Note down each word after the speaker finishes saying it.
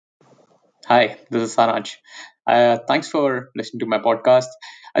Hi, this is Saraj. Thanks for listening to my podcast.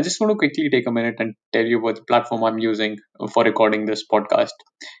 I just want to quickly take a minute and tell you what the platform I'm using for recording this podcast.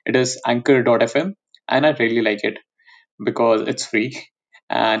 It is Anchor.fm, and I really like it because it's free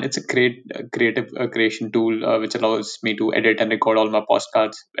and it's a great creative creation tool which allows me to edit and record all my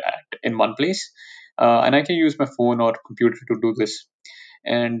podcasts in one place. And I can use my phone or computer to do this.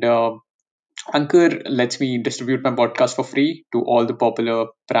 And Anchor lets me distribute my podcast for free to all the popular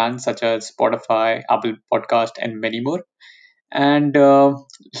brands such as Spotify, Apple Podcast, and many more. And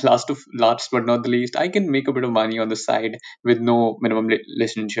last but not the least, I can make a bit of money on the side with no minimum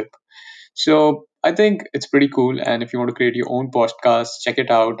listenership. So I think it's pretty cool. And if you want to create your own podcast, check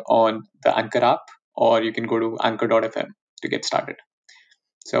it out on the Anchor app, or you can go to anchor.fm to get started.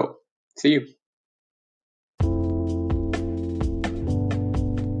 So see you.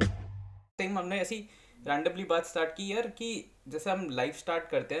 Time हमने ऐसी randomly बात start की यार कि जैसे हम life start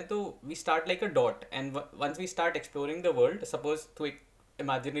करते हैं तो we start like a dot and once we start exploring the world suppose तू एक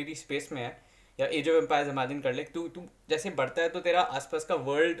इमेजिनरी स्पेस में है या एज ऑफ एम्पायर्स इमेजिन कर ले तू तू जैसे बढ़ता है तो तेरा आसपास का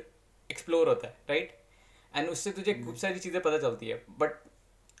वर्ल्ड एक्सप्लोर होता है राइट एंड उससे तुझे खूब सारी चीज़ें पता चलती है बट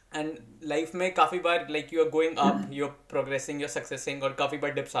एंड लाइफ में काफ़ी बार like you are going up you are progressing you are succeeding और काफ़ी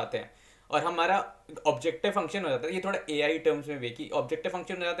बार डिप्स आते हैं और हमारा ऑब्जेक्टिव फंक्शन हो जाता है ये थोड़ा एआई टर्म्स में भी कि ऑब्जेक्टिव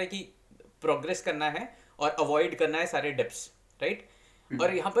फंक्शन हो जाता है कि प्रोग्रेस करना है और अवॉइड करना है सारे डिप्स राइट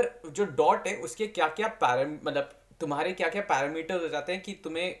और यहाँ पर जो डॉट है उसके क्या क्या मतलब तुम्हारे क्या क्या पैरामीटर्स हो जाते हैं कि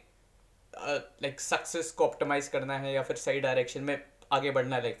तुम्हें लाइक सक्सेस को ऑप्टिमाइज करना है या फिर सही डायरेक्शन में आगे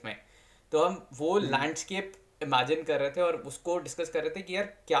बढ़ना है लाइफ में तो हम वो लैंडस्केप इमेजिन कर रहे थे और उसको डिस्कस कर रहे थे कि यार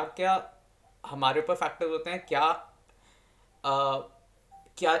क्या क्या हमारे ऊपर फैक्टर्स होते हैं क्या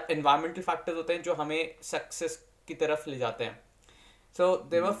क्या इन्वायरमेंटल फैक्टर्स होते हैं जो हमें सक्सेस की तरफ ले जाते हैं so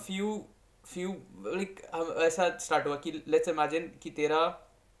there were few like ऐसा स्टार्ट हुआ कि लेट्स इमेजिन कि तेरा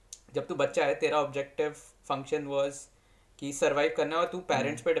जब तू बच्चा है तेरा ऑब्जेक्टिव फंक्शन वाज कि सरवाइव करना है और तू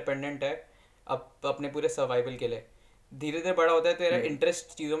पेरेंट्स पे डिपेंडेंट है अपने पूरे सर्वाइवल के लिए धीरे धीरे बड़ा होता है तेरा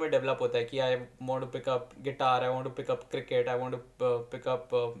इंटरेस्ट चीज़ों में डेवलप होता है कि आई want to pick up guitar I want to pick up cricket I want to pick up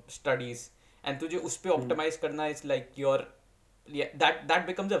studies and तुझे उस पर ऑप्टिमाइज करना is like your that that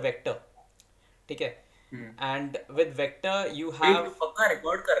becomes a vector ठीक है एंड विद वेक्टर यू भाई have तू पक्का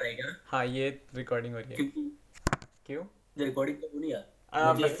record कर रहे हैं क्या? हाँ ये रिकॉर्डिंग हो रही है क्योंकि क्यों ये रिकॉर्डिंग तो हो नहीं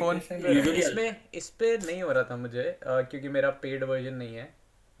यार। मुझे मैं फोन यूजुअली इसमें इस पे नहीं हो रहा था मुझे क्योंकि मेरा पेड वर्जन नहीं है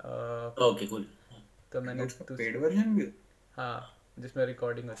ओके कूल। तो मैंने उसका पेड वर्जन भी हाँ जिसमें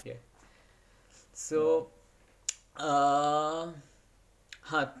रिकॉर्डिंग होती है सो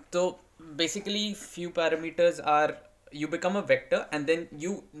हाँ तो basically few parameters are you become a vector and then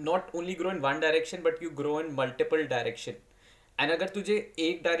you not only grow in one direction but you grow in multiple direction and अगर तुझे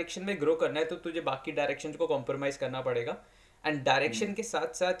एक डायरेक्शन में ग्रो करना है तो तुझे बाकी डायरेक्शन को कॉम्प्रोमाइज करना पड़ेगा एंड डायरेक्शन के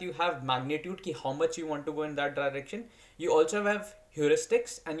साथ साथ यू हैव मैग्नीट्यूड कि how much you want to go in that direction you also have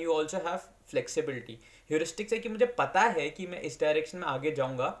heuristics and you also have flexibility heuristics है कि मुझे पता है कि मैं इस डायरेक्शन में आगे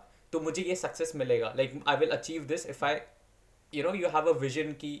जाऊंगा तो मुझे ये सक्सेस मिलेगा like I will achieve this if I you have a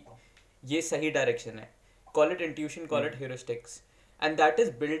vision की ये सही डायरेक्शन है call it intuition call it heuristics and that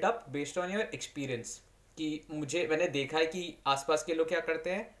is build up based on your experience कि मुझे मैंने देखा है कि आसपास के लोग क्या करते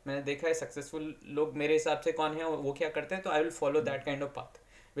हैं मैंने देखा है सक्सेसफुल लोग मेरे हिसाब से कौन है वो क्या करते हैं तो I will follow that kind of path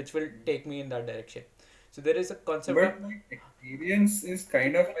which will take me in that direction so there is a but concept like experience is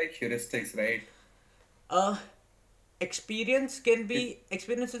kind of like heuristics, right? Of experience can be It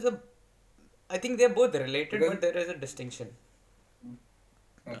experience is a I think they're both related because but there is a distinction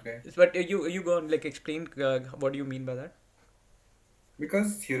okay, but you go on like explain what do you mean by that because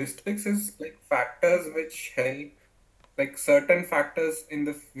heuristics is like factors which help, like certain factors in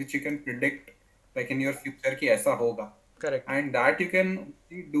the which you can predict, like in your future कि ऐसा होगा, correct and that you can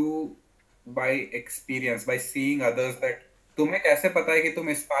only do by experience, by seeing others that तुम्हें कैसे पता है कि तुम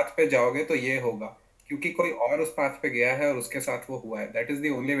इस पाथ पे जाओगे तो ये होगा, क्योंकि कोई और उस पाथ पे गया है और उसके साथ वो हुआ है. That is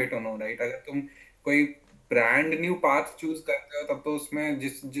the only way to know, right? अगर तुम कोई ब्रांड न्यू पाथ चूज करते हो तब तो उसमें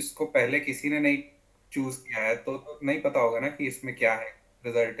जिसको पहले किसी ने नहीं चूज किया है तो नहीं पता होगा ना कि इसमें क्या है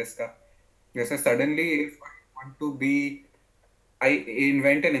रिजल्ट इसका. जैसे suddenly if I want to be, I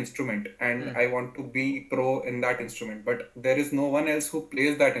invent an instrument and hmm. I want to be pro in that instrument, but there is no one else who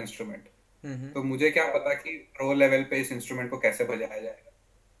plays that instrument. Mm-hmm. तो मुझे क्या पता कि pro level पे इस instrument को कैसे बजाया जाएगा.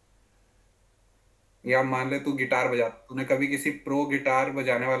 या मान ले तू गिटार बजा, तूने कभी किसी प्रो गिटार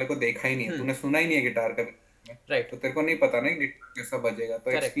बजाने वाले को देखा ही नहीं है, Hmm. तूने सुना ही नहीं है गिटार कभी, right तो तेरे को नहीं पता ना गिटार कैसा बजेगा.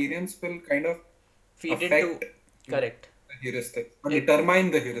 तो correct experience will kind of feed into affect correct the heuristics or it determine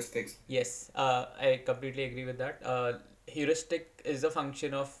the heuristics. yes I completely agree with that heuristic is a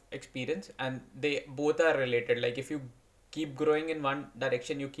function of experience and they both are related like if you keep growing in one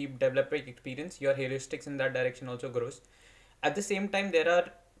direction, you keep developing experience, your heuristics in that direction also grows. At the same time, there are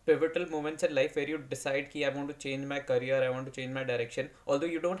pivotal moments in life where you decide कि I want to change my career, I want to change my direction,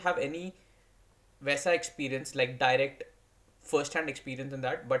 although you don't have any वैसा experience like direct first hand experience in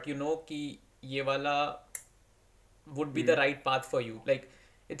that, but you know कि ये वाला would be the right path for you. Like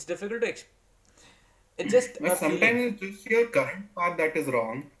it's difficult to it's just But a feeling. sometimes it's just your current path that is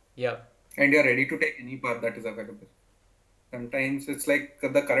wrong, Yeah. and you're ready to take any path that is available. Sometimes it's like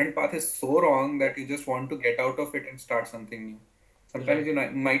the current path is so wrong that you just want to get out of it and start something new. Sometimes you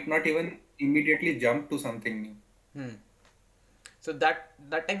might not even immediately jump to something new. So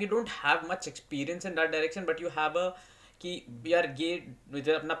that time you don't have much experience in that direction, but you have a कि यार ये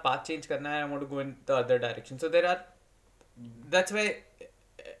मुझे अपना path change करना है, I want to go in the other direction. So there are, that's why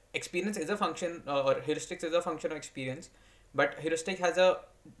experience is a function, or heuristics is a function of experience, but heuristic has a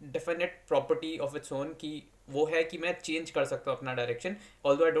definite property of its own कि वो है कि मैं change कर सकता हूँ अपना direction,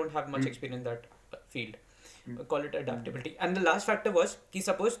 although I don't have much experience in that field. Call it adaptability. And the last factor was कि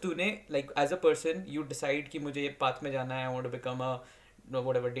suppose तूने like as a person you decide कि मुझे ये path में जाना है, I want to become a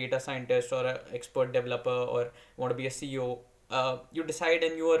whatever data scientist or a expert developer or want to be a CEO. You decide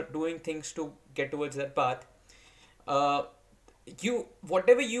and you are doing things to get towards that path. You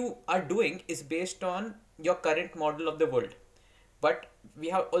whatever you are doing is based on your current model of the world, but we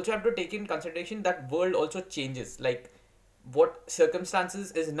have also have to take in consideration that world also changes. Like what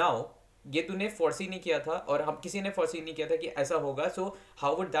circumstances is now, ये तूने foresee नहीं किया था और हम किसी ने foresee नहीं किया था कि ऐसा होगा. So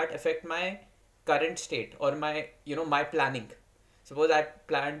how would that affect my current state or my my planning? Suppose I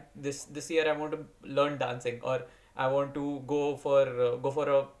planned this year I want to learn dancing, or I want to go for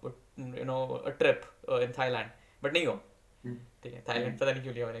a a trip in Thailand, but नहीं हो. ठीक है, Thailand पता नहीं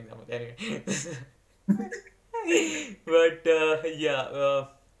क्यों लिया मैंने example. Anyway. But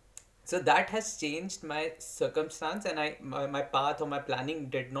so that has changed my circumstance, and my path or my planning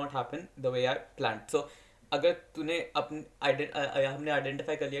did not happen the way I planned. So अगर तूने हमने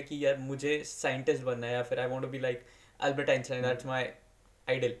identify कर लिया कि यार मुझे scientist बनना है, या फिर I want to be like Albert Einstein, that's my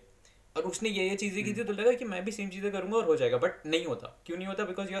ideal, और उसने ये चीज़ें की थी, तो लगा कि मैं भी सेम चीज़ें करूँगा और हो जाएगा, बट नहीं होता. क्यों नहीं होता?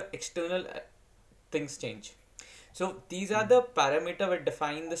 Because your external things change. So these are the parameter that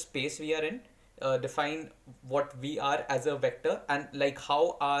define the space we are in, define what we are as a vector, and like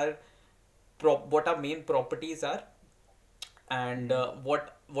how our what our main properties are, and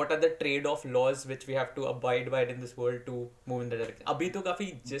what are the trade-off laws which we have to abide by in this world to move in the direction. अभी तो काफी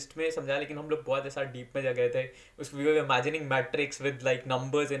gist में समझा, लेकिन हम लोग बहुत ऐसा deep में जा गए थे. We were imagining matrix with like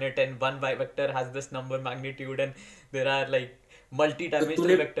numbers in it, and one vector has this number magnitude, and there are like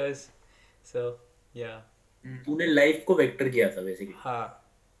multi-dimensional vectors. So yeah. तूने लाइफ को वेक्टर किया था बेसिकली. हाँ.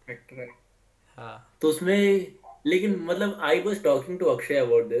 Vector है. हाँ. तो उसमें लेकिन मतलब I was talking to Akshay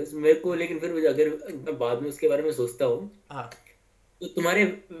about this मेरे को, लेकिन फिर अगर मैं बाद में उसके बारे में सोचता हूँ, तो तुम्हारे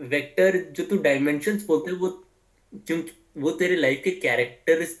वेक्टर जो तू डायमेंशंस बोलते हैं वो तेरे लाइफ के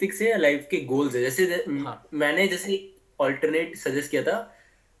कैरेक्टरिस्टिक्स है या लाइफ के गोल्स है? जैसे मैंने जैसे ऑल्टरनेट सजेस्ट किया था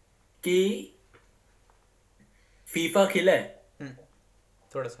कि फीफा खेला है,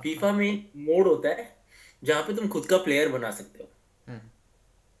 थोड़ा सा फीफा में एक मोड होता है जहाँ पे तुम खुद का प्लेयर बना सकते हो,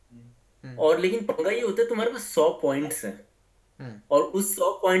 और लेकिन पंगा ये होता है तुम्हारे पास 100 पॉइंट्स हैं, और उस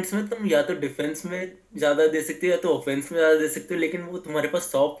 100 पॉइंट्स में तुम या तो डिफेंस में ज्यादा दे सकते हो या तो ऑफेंस में ज्यादा दे सकते हो, लेकिन वो तुम्हारे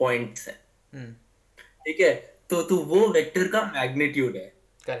पास 100 पॉइंट्स हैं. ठीक है, तो वो वेक्टर का मैग्नीट्यूड है.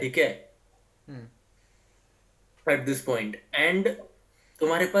 ठीक है, एट दिस पॉइंट. एंड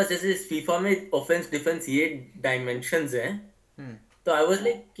तुम्हारे पास जैसे फीफा में ऑफेंस डिफेंस ये डायमेंशंस हैं, तो आई वाज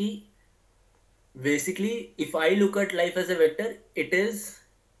लाइक कि basically if I look at life as a vector, it is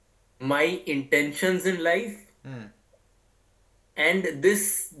my intentions in life, and this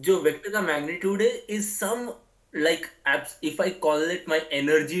जो vector का magnitude है is some like if I call it my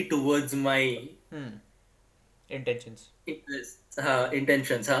energy towards my intentions. हाँ,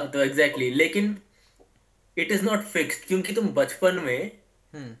 intentions. हाँ, तो exactly. लेकिन it is not fixed, क्योंकि तुम बचपन में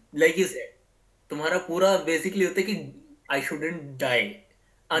like you said तुम्हारा पूरा basically होता है कि I shouldn't die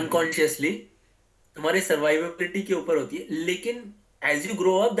unconsciously, तुम्हारी survivability के ऊपर होती है. लेकिन as you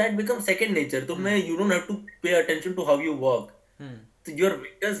grow up that becomes second nature. तो you don't have to pay attention to how you work. So your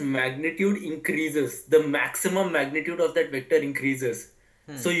vector's magnitude increases, the maximum magnitude of that vector increases.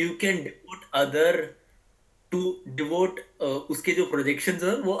 So you can devote उसके जो projections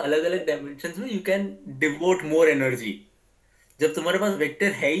हैं वो अलग अलग dimensions में you can devote more energy. जब तुम्हारे पास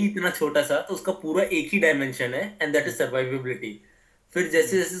vector है ही इतना छोटा सा, तो उसका पूरा एक ही dimension है, and that is survivability. फिर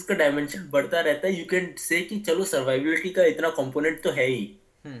जैसे जैसे इसका डायमेंशन बढ़ता रहता है, यू कैन से कि चलो सर्वाइबिलिटी का इतना कंपोनेंट तो है ही,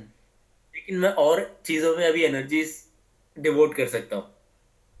 लेकिन मैं और चीजों में अभी एनर्जी डिवोट कर सकता हूँ.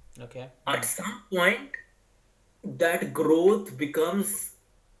 At some point that growth becomes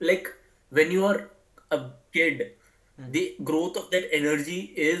like when you are a kid, the growth of that energy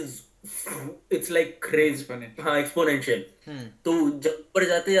is it's like crazy. Exponential. हाँ, exponential. तो जब ऊपर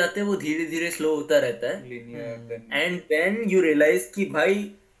जाते जाते वो धीरे धीरे स्लो होता रहता है, Linear, then and then you realize कि भाई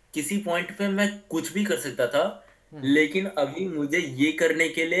किसी पॉइंट पे मैं कुछ भी कर सकता था, लेकिन अभी मुझे ये करने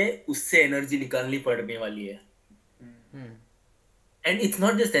के लिए उससे एनर्जी निकालनी पड़ने वाली है. And it's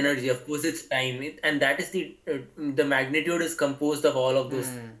not just energy, of course it's time, and that is the magnitude is composed of all of those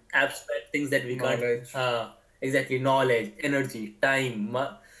abstract things that we Knowledge. can't. Exactly, knowledge, energy, time,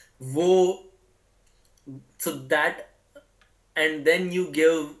 wo, so that, and then you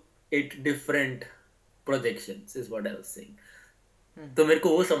give it different projections is what I was saying. तो मेरे को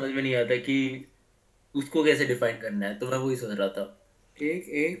वो समझ में नहीं आता कि उसको कैसे डिफाइन करना है, तो मैं वही सोच रहा था.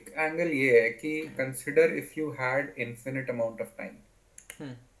 एक एंगल ये है कि consider if you had infinite amount of time,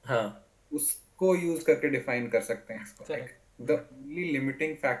 हाँ, उसको यूज करके डिफाइन कर सकते हैं इसको. Like the only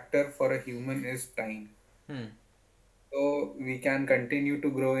limiting factor for a human is time. So we can continue to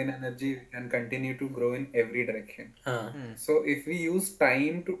grow in energy, we can continue to grow in every direction. हाँ, So if we use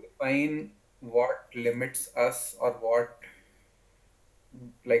time to define what limits us or what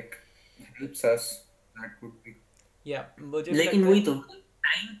like helps us, that would be. या मुझे लेकिन वही तो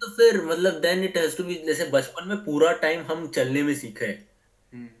time तो फिर मतलब then it has to be, जैसे बचपन में पूरा टाइम हम चलने में सीखे.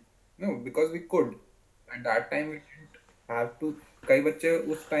 No, because we could. At that time we didn't have to. कई बच्चे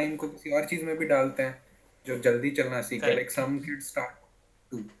उस टाइम को किसी और चीज में भी डालते हैं जो जल्दी चलना सीखे. Like some kids start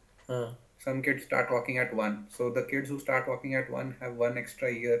to. हाँ, Some kids start walking at 1. So the kids who start walking at 1 have 1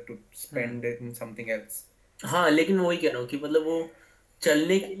 extra year to spend it in something else. हाँ, लेकिन वही कह रहा हूँ कि मतलब वो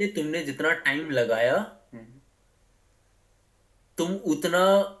चलने के लिए तुमने जितना टाइम लगाया, तुम उतना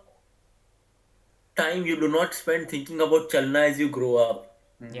time you do not spend thinking about चलना एज यू ग्रो अप.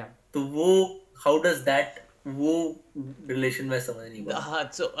 या तो वो हाउ डज दैट, वो रिलेशन में समझ नहीं पा.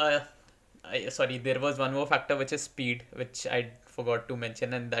 so sorry, there was one more factor which is speed, which I forgot to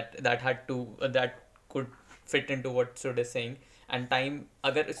mention, and that could fit into what Sud is saying. And time,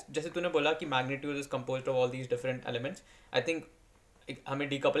 अगर जैसे तूने बोला कि magnitude is composed of all these different elements, I think हमें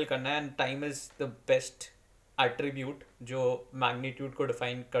decouple करना है, and time is the best attribute जो magnitude को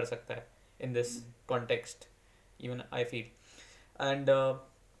define कर सकता है in this context, even I feel. And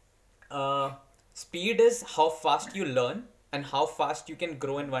speed is how fast you learn and how fast you can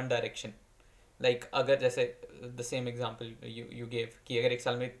grow in one direction. Like अगर जैसे the same example you gave कि अगर एक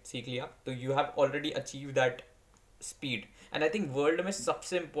साल में सीख लिया तो you have already achieved that speed. And I think world में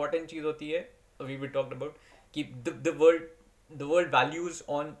सबसे important चीज़ होती है, we talked about कि the world values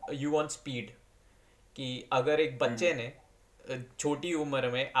on you on speed. कि अगर एक बच्चे ने छोटी उम्र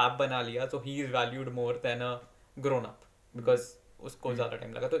में ऐप बना लिया तो he is valued more than a grown up because उसको ज़्यादा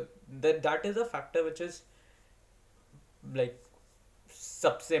टाइम लगा. तो that is a factor which is like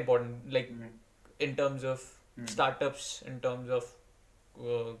सबसे important, like in terms of startups, in terms of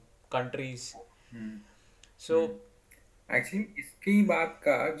countries. So Actually इसकी बात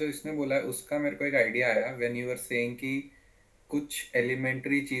का जो इसने बोला है उसका मेरे को एक आइडिया आया when you were saying कि कुछ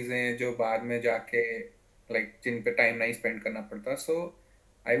एलिमेंट्री चीजें जो बाद में जाके लाइक जिन पे टाइम नहीं स्पेंड करना पड़ता. सो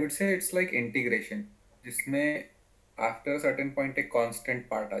I would say it's like integration जिसमें आफ्टर सर्टेन पॉइंट एक कांस्टेंट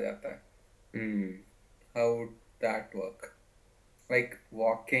पार्ट आ जाता है. How would that work? Like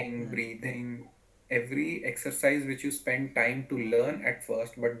walking, breathing, every exercise which you spend time to learn at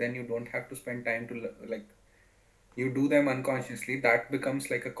first, but then you don't have to spend time to like you do them unconsciously, that becomes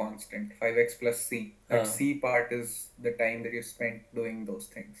like a constant. 5x plus c, that c part is the time that you spent doing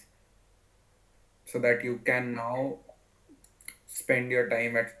those things, so that you can now spend your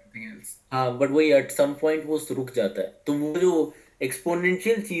time at something else. हाँ, but वही eight some point वो रुक जाता है. तो वो जो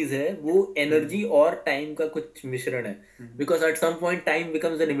exponential चीज है वो एनर्जी और टाइम का कुछ मिश्रण है. Because at some point time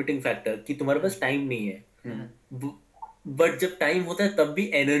becomes a limiting factor कि तुम्हारे पास टाइम नहीं है. बट जब टाइम होता है तब भी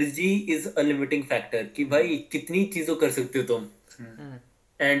energy is a limiting factor कि भाई कितनी चीजों कर सकते हो तुम.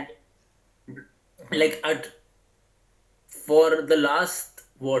 And like eight for the last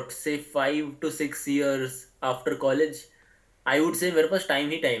what से 5 to 6 years after college I would say मेरे पास टाइम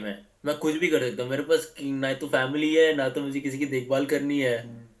ही टाइम है. मैं कुछ भी कर सकता हूँ. मेरे पास ना तो फैमिली है ना तो मुझे किसी की देखभाल करनी है.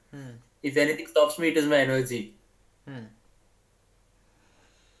 If anything stops me it is my energy.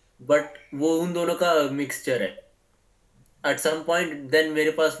 But वो उन दोनों का मिक्सचर है. एट सम पॉइंट देन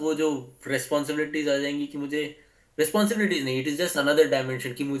मेरे पास वो जो रिस्पॉन्सिबिलिटीज आ जाएंगी कि मुझे रिस्पॉन्सिबिलिटीज नहीं, it is just another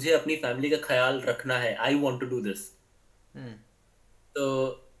dimension कि मुझे अपनी फैमिली का ख्याल रखना है. I want to do this. तो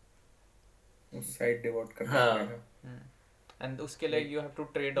उस साइड डिवोट करना हाँ. पड़ेगा. and उसके लिए you have to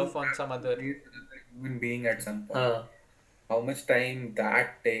trade off on some other. human being at some point. हाँ. how much time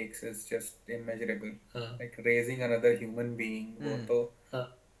that takes is just immeasurable. हाँ Like raising another human being, वो तो हाँ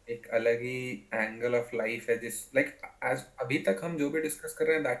एक अलग ही एंगल ऑफ लाइफ है जिस लाइक एज अभी तक हम जो भी डिस्कस कर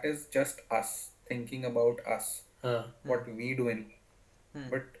रहे हैं that is just us thinking about us हाँ what we do in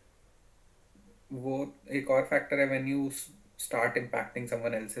but वो एक और फैक्टर है when you start impacting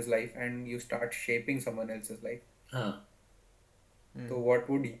someone else's life and you start shaping someone else's life. हाँ So what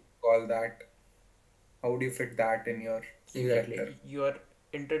would you call that? How would you fit that in your Exactly. vector? You are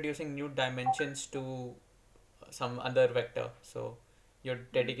introducing new dimensions to some other vector, so you're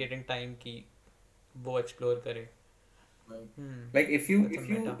dedicating time कि वो explore करे. Like if you That's a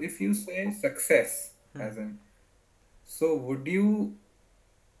meta. if you say success as in, so would you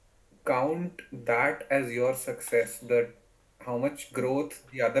count that as your success, that how much growth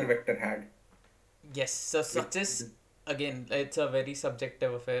the other vector had? Yes, so success, again, it's a very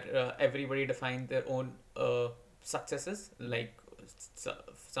subjective affair. Everybody defines their own successes, like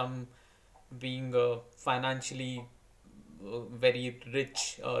some being financially very rich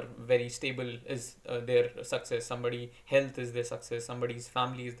or very stable is their success. Somebody health is their success. Somebody's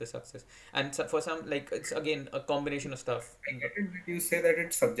family is their success. And so for some, like, it's again a combination of stuff. I get it that you say that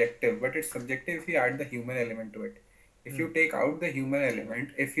it's subjective, but it's subjective if you add the human element to it. If you take out the human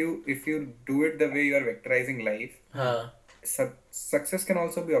element, if you do it the way you are vectorizing life, हाँ success can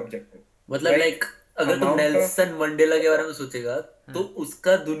also be objective. मतलब like अगर तुम amount of- Nelson Mandela के बारे में सोचेगा तो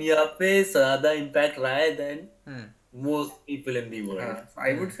उसका दुनिया पे ज्यादा इम्पैक्ट रहा है then most people in the world.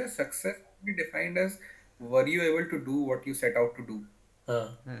 I would say success can be defined as were you able to do what you set out to do?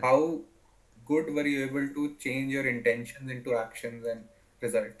 हाँ How good were you able to change your intentions into actions and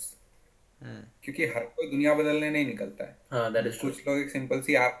results? क्योंकि हर कोई दुनिया बदलने नहीं निकलता है. हाँ that is true. कुछ लोग एक सिंपल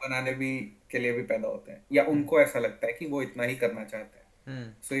सी ऐप बनाने भी के लिए भी पैदा होते हैं या उनको ऐसा लगता है कि वो इतना ही करना चाहते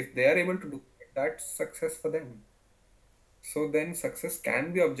हैं. So if they are able to do it, that's success for them. So then success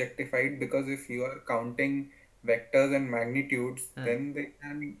can be objectified because if you are counting vectors and magnitudes, then they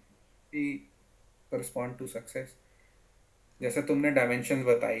can be correspond to success. जैसे तुमने dimensions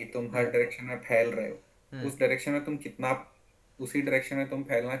बताई, तुम हर direction में फैल रहे हो, उस direction में तुम कितना उसी डायरेक्शन में तुम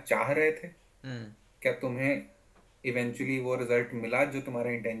फैलना चाह रहे थे, क्या तुम्हें इवेंचुअली वो रिजल्ट मिला जो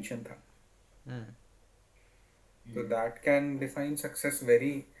तुम्हारा इंटेंशन था? So that can define success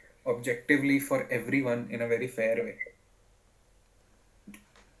very objectively for everyone in a very fair way.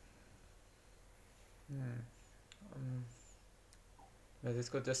 मैं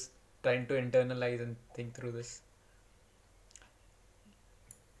इसको just trying to internalize and think through this.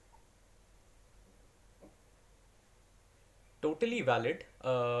 Totally valid.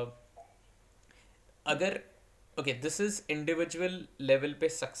 अगर okay this is individual level पे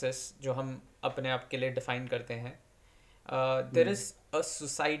success जो हम अपने आप के लिए डिफाइन करते हैं, देर is a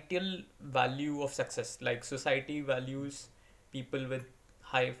societal value of success. Like society values people with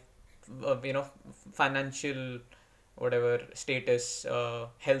high you know financial whatever status,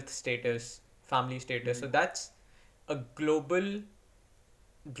 health status, family status. So that's a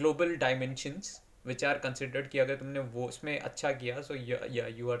global dimensions which are considered कि अगर तुमने वो उसमें अच्छा किया so yeah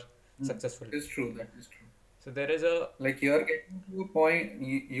you are successful. That is true. That is true. So there is a Like you are getting to a point,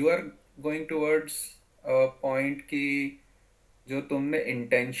 you are going towards a point कि जो तुमने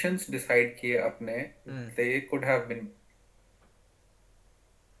intentions decide किए अपने, they could have been.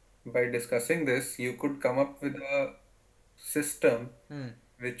 By discussing this, you could come up with a system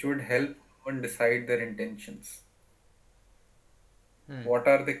which would help one decide their intentions. What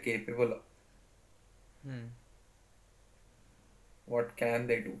are they capable of? What can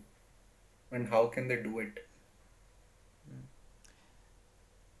they do? And how can they do it?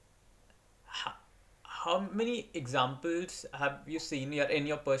 how many examples have you seen in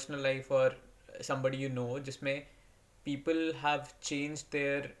your personal life or somebody you know जिसमें people have changed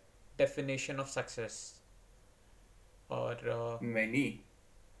their definition of success or Many.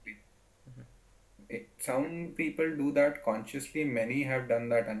 Some people do that consciously, many have done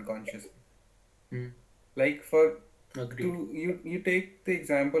that unconsciously. Like for you take the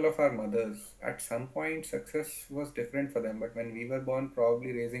example of our mothers. At some point success was different for them, but when we were born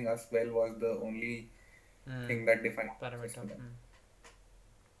probably raising us well was the only thing that defined success for them.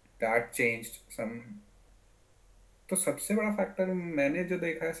 That changed some. तो सबसे बड़ा factor मैंने जो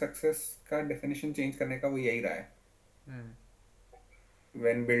देखा है success का definition change करने का वो यही रहा है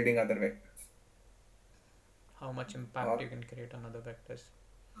when building other vectors. how much impact you can create on other vectors.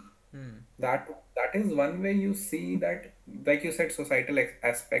 That is one way you see that, like you said, societal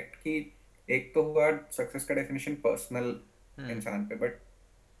aspect कि एक तो हुआ सक्सेस का डेफिनेशन पर्सनल इंसान पे, but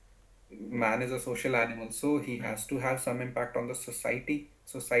man is a social animal, so he has to have some impact on the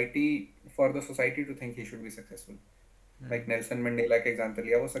society for the society to think he should be successful. Like Nelson Mandela का example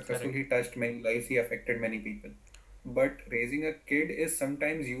लिया, वो successful, Correct. he touched many lives, he affected many people. But raising a kid is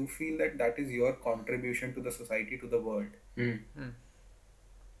sometimes you feel that that is your contribution to the society, to the world. Hmm.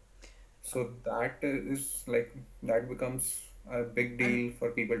 So that is like, that becomes a big And deal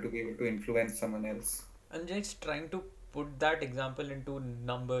for people to be able to influence someone else. I'm just trying to put that example into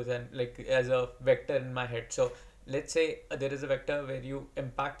numbers and like as a vector in my head. So let's say there is a vector where you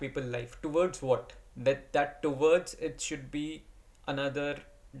impact people's life towards what? That towards it should be another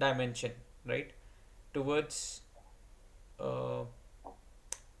dimension, right? Towards uh,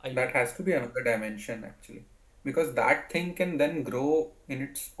 I That has to be another dimension actually, because that thing can then grow in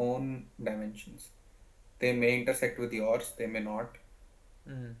its own dimensions. They may intersect with yours, they may not.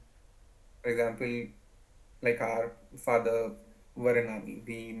 mm, For example, like our father were in army.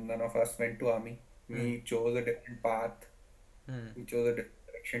 We none of us went to army. mm, We chose a different path. mm, We chose a different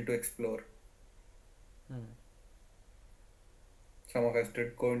direction to explore. mm, Some of us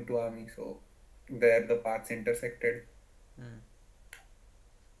did go into army, so there the paths intersected. mm.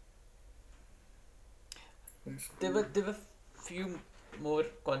 Yes. There were few more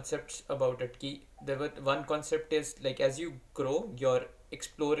concepts about it. Ki there were one concept is like as you grow, you're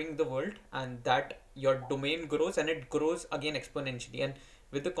exploring the world, and that your domain grows, and it grows again exponentially. And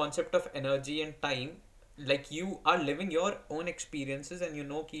with the concept of energy and time, like you are living your own experiences, and you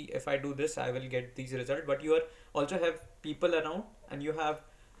know ki if I do this, I will get these results. But you are also have people around, and you have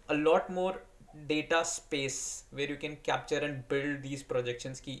a lot more data space where you can capture and build these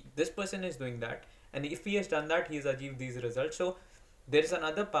projections. Ki this person is doing that, and if he has done that, he has achieved these results. So there is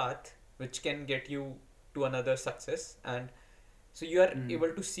another path which can get you to another success, and so you are Mm.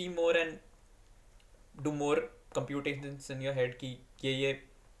 able to see more and do more computations in your head कि ये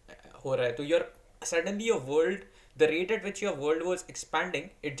हो रहा है. तो you're suddenly your world, the rate at which your world was expanding,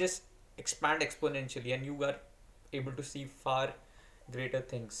 it just expand exponentially, and you are able to see far greater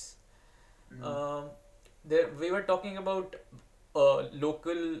things. um, there we were talking about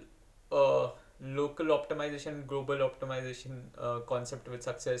local local optimization, global optimization concept with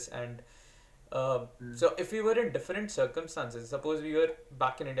success. And so if we were in different circumstances, suppose we were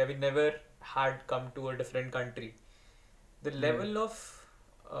back in India, we never had come to a different country, the level of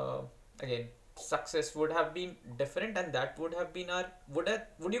uh, again success would have been different, and that would have been our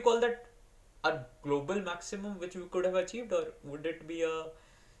would you call that a global maximum which we could have achieved, or would it be a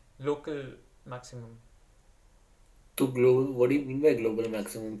local maximum? तो global, what do you mean by global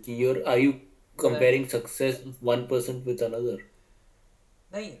maximum? कि are you comparing success of one person with another?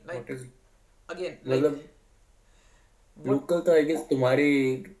 नहीं What like is again like मतलब what local तो I guess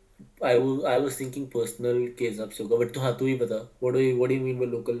तुम्हारे I was thinking personal के हिसाब से होगा, but हाँ तू ही बता, what do you mean by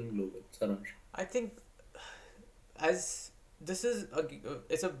local and global, Saransh? I think as this is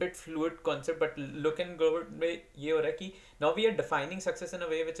it's a bit fluid concept, but look in global में ये हो रहा है कि now we are defining success in a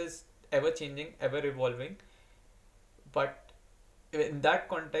way which is ever changing, ever evolving. But in that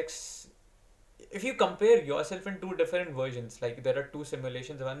context, if you compare yourself in two different versions, like there are two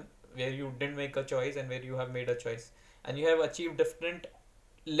simulations, one where you didn't make a choice and where you have made a choice, and you have achieved different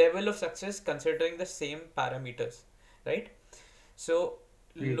level of success considering the same parameters, right? So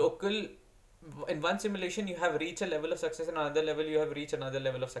local, in one simulation you have reached a level of success, in another level you have reached another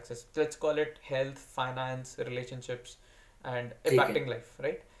level of success. Let's call it health, finance, relationships, and ठीक है. impacting life,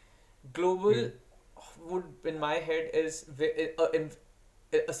 right? Global would in my head is in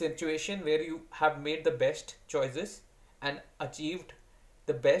a situation where you have made the best choices and achieved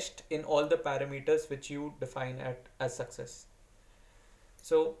the best in all the parameters which you define as success.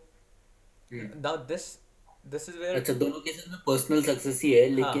 So now this is where अच्छा, दोनों cases में personal success ही है,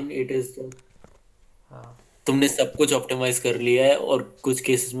 हाँ लेकिन it is हाँ तुमने सब कुछ ऑप्टिमाइज कर लिया है, और कुछ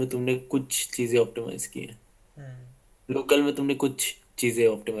केसेस में तुमने कुछ चीजें ऑप्टिमाइज की हैं. लोकल में तुमने कुछ चीजें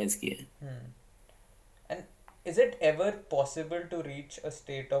ऑप्टिमाइज की हैं. And is it ever possible to reach a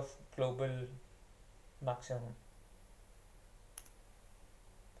state of global maximum?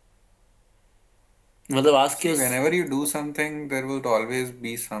 मतलब आज See, के whenever you do something, there will always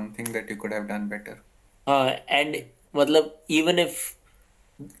be something that you could have done better. हाँ, एंड मतलब even if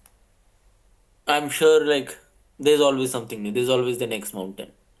I am sure like there is always something new, there is always the next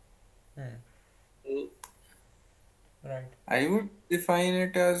mountain. Right. I would define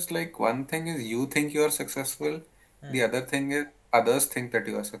it as like, one thing is you think you are successful, the other thing is others think that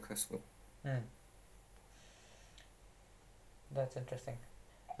you are successful. That's interesting.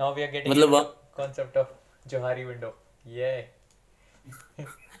 Now we are getting मतलब into concept of Johari window. Yeah. Yeah.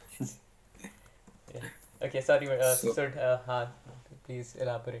 Okay, sorry, So- Sud, please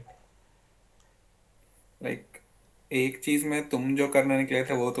elaborate. Like, एक चीज में तुम जो करने निकले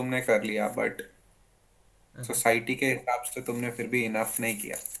थे वो तुमने कर लिया, but सोसाइटी के हिसाब से तुमने फिर भी इनफ नहीं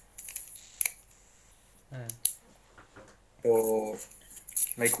किया. तो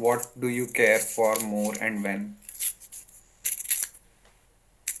like what do you care for more and when?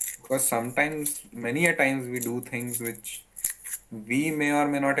 Because sometimes, many a times, we do things which we may or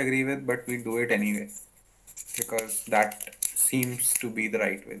may not agree with, but we do it anyway because that seems to be the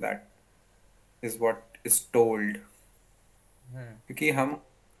right way. That is what is told. क्योंकि हम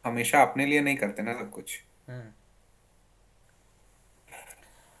हमेशा अपने लिए नहीं करते ना सब कुछ.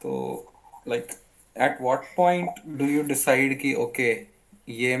 तो like at what point do you decide कि okay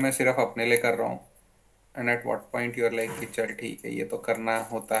ये मैं सिर्फ अपने लिए कर रहा हूँ, and at what point you are like कि चल ठीक है ये तो करना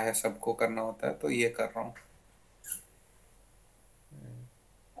होता है, सबको करना होता है, तो ये कर रहा हूँ.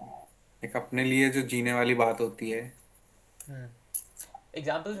 एक अपने लिए जो जीने वाली बात होती है.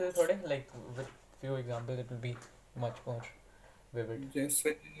 Examples है थोड़े, like with few examples it will be much more vivid.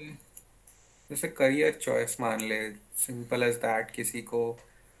 जैसे जैसे करियर चॉइस मान ले, सिंपल एज दैट. किसी को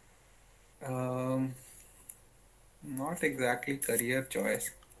not exactly career choice.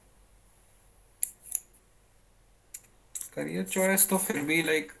 Career choice तो फिर भी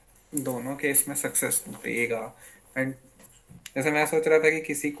लाइक दोनों केस में सक्सेस देगा. एंड जैसे मैं सोच रहा था कि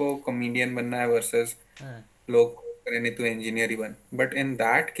किसी को कॉमेडियन बनना है वर्सेस लोग करें नहीं तो इंजीनियर ही बन. But in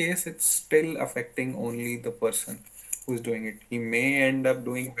that case it's still affecting only the person who is doing it. He may end up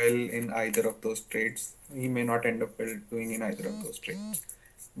doing well in either of those trades. He may not end up well doing in either of those trades.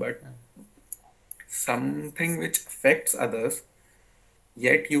 But something which affects others,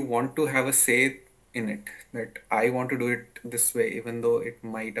 yet you want to have a say in it. That I want to do it this way, even though it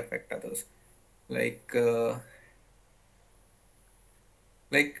might affect others. Like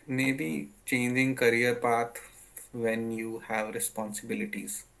maybe changing career path when you have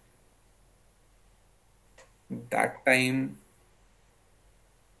responsibilities. That time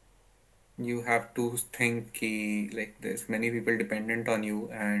you have to think ki, like there's many people dependent on you,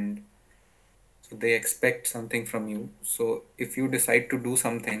 and so they expect something from you. So if you decide to do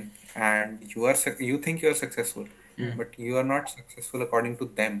something and you think you are successful, but you are not successful according to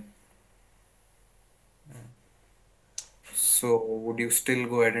them, so would you still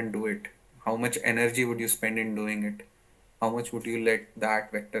go ahead and do it? How much energy would you spend in doing it? How much would you let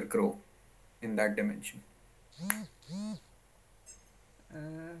that vector grow in that dimension?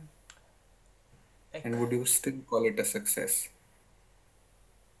 And would you still call it a success?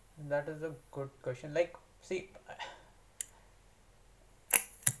 That is a good question. Like, see,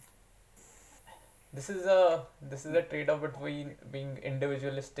 this is a trade-off between being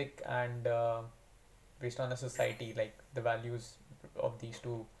individualistic and based on a society, like the values of these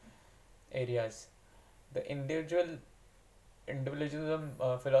two areas. The individualism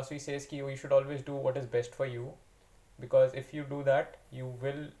philosophy says that you should always do what is best for you, because if you do that, you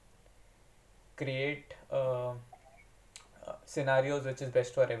will create scenarios which is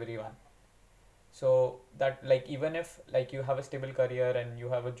best for everyone. So that, like, even if like you have a stable career and you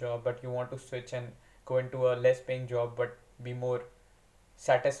have a job, but you want to switch and go into a less paying job but be more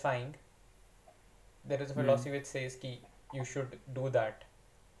satisfying, there is a philosophy which says कि you should do that.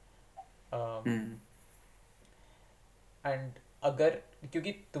 And अगर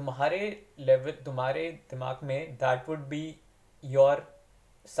क्योंकि तुम्हारे level, तुम्हारे दिमाग में that would be your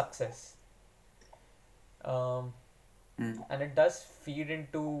success, and it does feed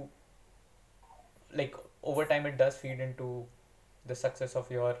into, like, over time it does feed into the success of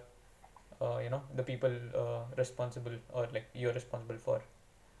your the people responsible, or like you're responsible for.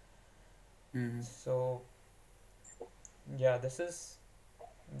 So yeah,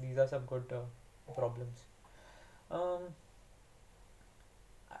 these are some good problems.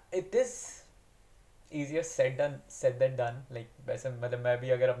 It is easier said than done. Like, वैसे मतलब मैं भी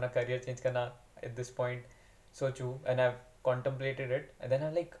अगर अपना career change करना at this point सोचूं, and I've contemplated it, and then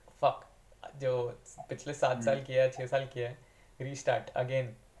I'm like, fuck, जो पिछले 7 साल किया है, 6 साल किया है, restart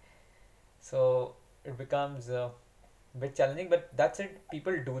again. So it becomes a bit challenging, but that's it.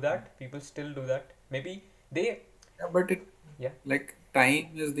 People do that. People still do that. Maybe they. Yeah, but like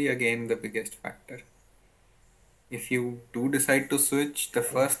time is again the biggest factor. If you do decide to switch, the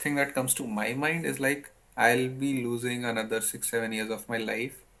first thing that comes to my mind is like, I'll be losing another 6-7 years of my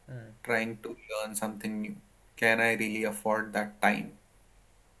life trying to learn something new. Can I really afford that time?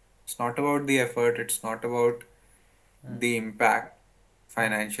 It's not about the effort, it's not about the impact,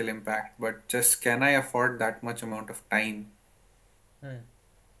 financial impact, but just can I afford that much amount of time?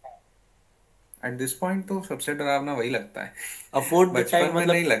 At this point तो सबसे डरावना वही लगता है. Afford the time बचपन में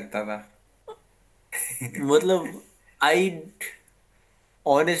नहीं लगता था. मतलब आई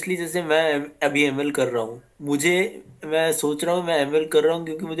ऑनेस्टली, जैसे मैं अभी एमएल कर रहा हूँ, मैं सोच रहा हूँ मैं एमएल कर रहा हूँ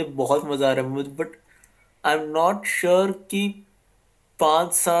क्योंकि मुझे बहुत मजा आ रहा है, but I am not sure कि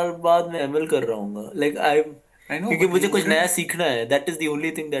 5 साल बाद मैं एमएल कर रहा हूँ लाइक आई, आई नो क्योंकि बट मुझे यू कुछ नया वुडंट. सीखना है. That is the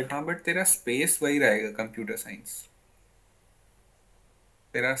only thing that. हाँ बट तेरा स्पेस वही रहेगा, कंप्यूटर साइंस.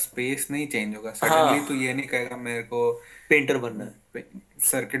 तेरा स्पेस नहीं चेंज होगा सडनली. हाँ, तू ये नहीं कहेगा मेरे को पेंटर बनना है.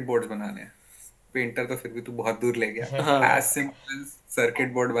 सर्किट बोर्ड्स बनाने हैं. पेंटर तो फिर भी तू बहुत दूर ले गया. हाँ एज सिंपल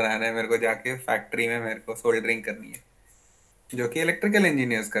सर्किट बोर्ड बनाना है मेरे को, जाके फैक्ट्री में मेरे को सोल्डरिंग करनी है, जो कि इलेक्ट्रिकल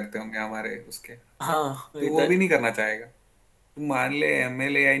इंजीनियर्स करते होंगे हमारे उसके. हाँ तो वो भी नहीं करना चाहेगा. तू मान ले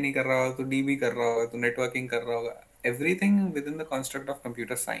एमएलएआई नहीं कर रहा होगा, तू डीबी कर रहा होगा, तू नेटवर्किंग कर रहा होगा. Everything within the construct of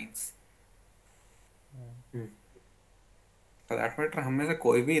computer science. For that matter हम में से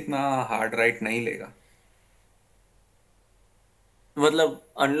कोई भी इतना हार्ड राइट नहीं लेगा. मतलब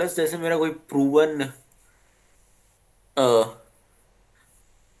अनलेस जैसे मेरा कोई प्रूवन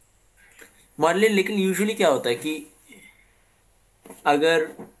मान ले. लेकिन यूजुअली क्या होता है कि अगर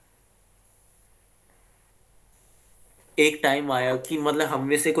एक टाइम आया कि मतलब हम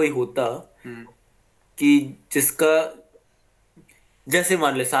में से कोई होता हम्म. कि जिसका, जैसे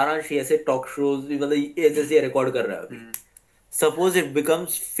मान ले सारांश ऐसे टॉक शोज मतलब ये जैसे रिकॉर्ड कर रहा है अभी. Suppose it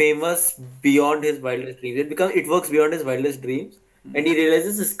becomes famous beyond his wildest dreams. It works beyond his wildest dreams, and he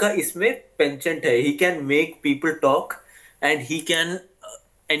realizes इसका इसमें penchant है. He can make people talk, and he can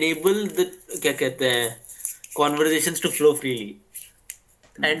enable the क्या कहते हैं conversations to flow freely.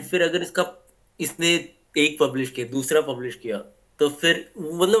 And फिर अगर इसने एक पब्लिश किया, दूसरा पब्लिश किया, तो फिर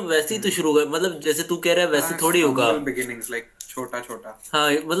मतलब वैसे ही तो शुरू होगा. मतलब जैसे तू कह रहा है वैसे थोड़ी होगा. humble beginnings, like छोटा छोटा.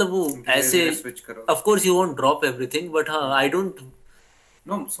 हाँ मतलब वो धीरे ऐसे धीरे switch करो. of course you won't drop everything, but हाँ I don't.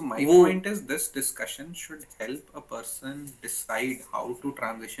 No, so my वो point is this discussion should help a person decide how to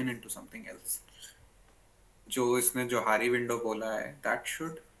transition into something else. जो इसने जो हारी विंडो बोला है, that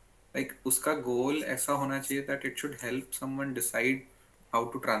should, like उसका गोल ऐसा होना चाहिए that it should help someone decide how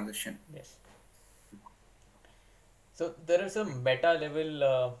to transition. Yes. So there are some meta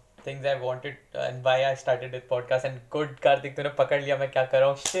level things I wanted and why I started this podcast. And good Karthik, तूने पकड़ लिया मैं क्या कर रहा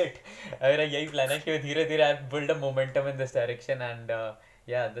हूँ. Shit. मेरा यही plan है कि धीरे धीरे I build a momentum in this direction, and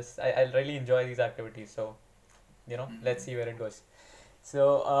yeah, I'll really enjoy these activities. So let's see where it goes. So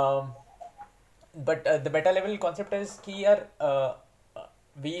but the meta level concept is कि यार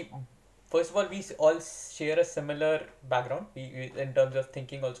we first of all we all share a similar background we in terms of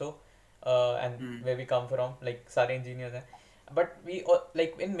thinking also, and where we come from, like सारे engineers हैं. But we all,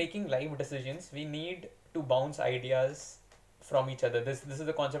 like in making life decisions we need to bounce ideas from each other. This is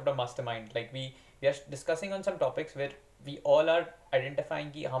the concept of mastermind. Like we are discussing on some topics where we all are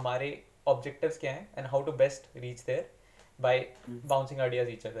identifying कि हमारे objectives क्या हैं and how to best reach there by bouncing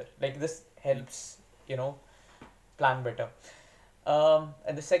ideas each other. Like this helps plan better.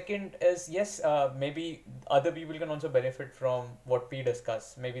 And the second is, yes, maybe other people can also benefit from what we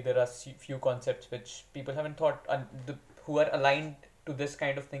discuss. Maybe there are few concepts which people haven't thought, and who are aligned to this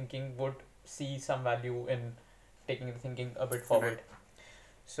kind of thinking would see some value in taking the thinking a bit forward.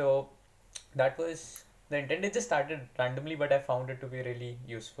 So that was the intent. It just started randomly, but I found it to be really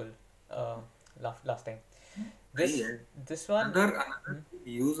useful last time. This one. Another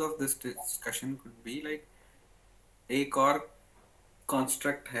use of this discussion could be like एक और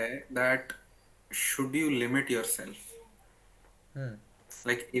construct है that should you limit yourself?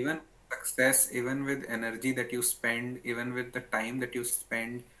 Like even success, even with energy that you spend, even with the time that you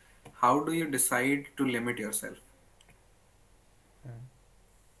spend, how do you decide to limit yourself?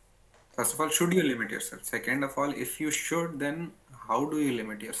 First of all, should you limit yourself? Second of all, if you should, then how do you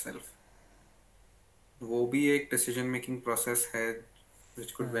limit yourself? वो भी एक decision making process है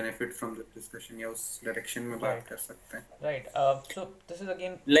which could benefit from the discussion. या उस direction में बात कर सकते हैं. Right. So this is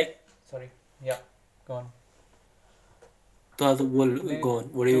again like sorry. Yeah. Go on. तो बोल go on.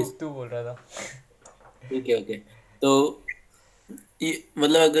 What do you? तू बोल रहा था. ओके तो ये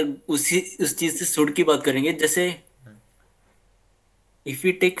मतलब अगर उस चीज से सुड़ की बात करेंगे, जैसे if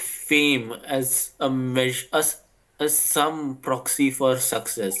we take fame as a measure as some proxy for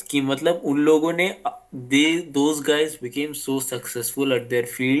success, कि मतलब उन लोगों ने those guys became so successful at their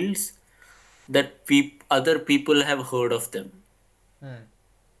fields that other people have heard of them.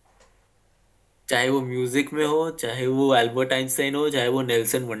 चाहे वो म्यूजिक में हो, चाहे वो एल्बर्ट आइंस्टाइन हो, चाहे वो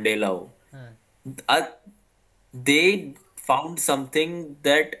नेल्सन मंडेला हो. They found something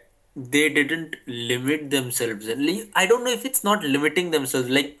that they didn't limit themselves. I don't know if it's not limiting themselves.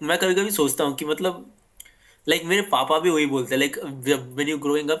 Like मैं कभी कभी सोचता हूँ कि मतलब like मेरे पापा भी वही बोलते हैं, like when you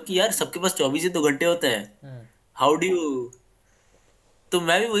growing up कि यार सबके पास 24 ही तो घंटे होते हैं. How do you? तो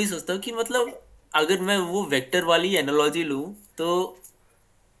मैं भी वही सोचता हूँ कि मतलब अगर मैं वो वेक्टर वाली एनालॉजी लूँ तो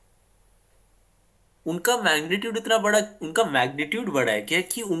उनका मैग्नीट्यूड बड़ा है क्या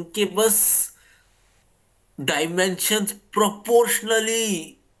कि उनके बस डायमेंशंस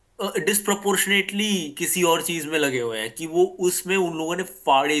प्रोपोर्शनली डिस्प्रोपोर्शनेटली किसी और चीज में लगे हुए हैं कि वो उसमें उन लोगों ने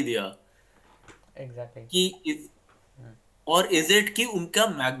फाड़ ही दिया एग्जैक्टली। कि और इज इट कि उनका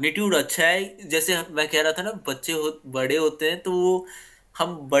मैग्नीट्यूड अच्छा है। जैसे मैं कह रहा था ना, बड़े होते हैं तो वो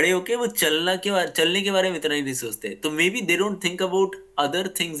हम बड़े होके वो चलने के बारे में इतना ही नहीं सोचते, तो may be they don't think about other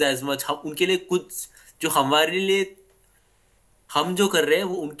things as much. हम उनके लिए कुछ जो हमारे लिए हम जो कर रहे हैं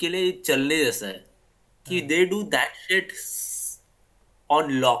वो उनके लिए चलने जैसा है कि they do that shit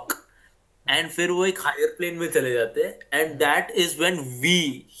on lock, and फिर वो एक हायर प्लेन में चले जाते हैं, and that is when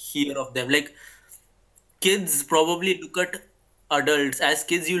we hear of them. Like kids probably look at adults as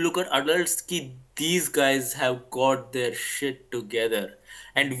kids, you look at adults ki these guys have got their shit together,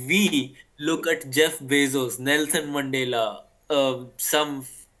 and we look at Jeff Bezos, Nelson Mandela, some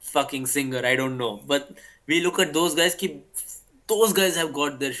fucking singer I don't know, but we look at those guys ki those guys have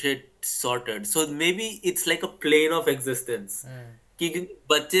got their shit sorted. So maybe it's like a plane of existence कि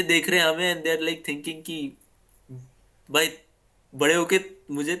बच्चे देख रहे हैं हमें and they're like thinking कि भाई बड़े होके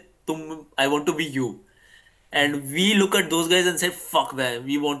मुझे तुम I want to be you, and we look at those guys and say fuck them,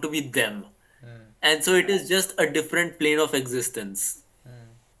 we want to be them. And so it is just a different plane of existence.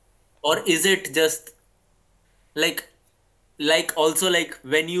 Or is it just like also like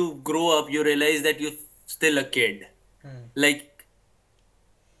when you grow up you realize that you're still a kid, like,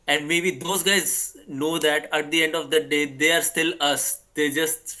 and maybe those guys know that at the end of the day they are still us, they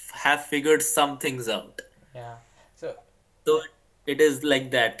just have figured some things out. Yeah. So तो it is like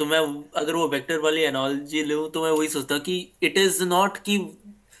that. तो मैं अगर वो vector वाली analogy लूँ तो मैं वही सोचता हूँ कि इट इज नॉट कि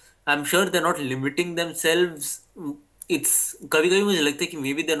I am sure they are not limiting themselves. It's कभी कभी मुझे लगता है कि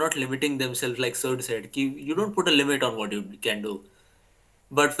maybe they are not limiting themselves, like sir said कि you don't put a limit on what you can do,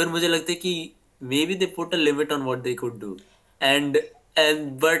 but फिर मुझे लगता है कि maybe they put a limit on what they could do, and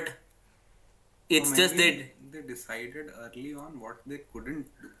but it's just that they decided early on what they couldn't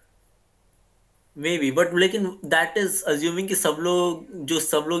do. May be, but लेकिन that is assuming कि सब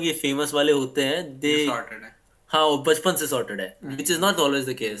लोग ये फेमस वाले होते हैं दे ये sorted है। हाँ वो बचपन से सॉर्टेड है, which is not always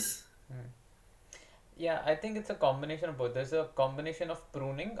the case. yeah, I think it's a combination of both. There's a combination of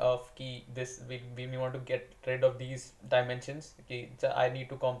pruning of ki this we want to get rid of these dimensions. Ki I need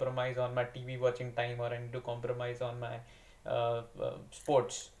to compromise on my TV watching time, or I need to compromise on my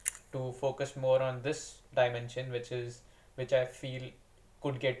sports to focus more on this dimension, which I feel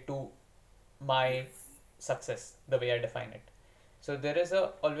could get to my success the way I define it. So there is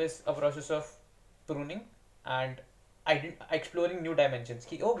always a process of pruning and exploring new dimensions.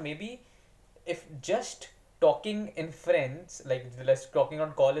 Ki, oh, maybe if just talking in friends, like less talking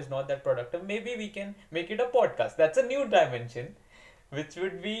on call is not that productive, maybe we can make it a podcast. That's a new dimension, which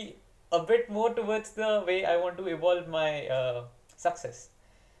would be a bit more towards the way I want to evolve my success.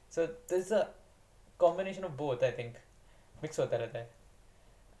 So there's a combination of both, I think. Mix hota rehta hai.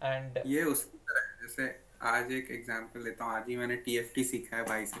 And ये उसी तरह है, जैसे आज एक example लेता हूँ। आज ही मैंने TFT सीखा है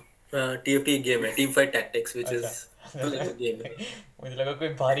भाई से। TFT गेम है, team fight tactics, which is game है। मुझे लगा कोई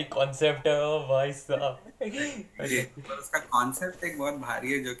भारी कॉन्सेप्ट है भाई साहब। पर उसका कॉन्सेप्ट एक बहुत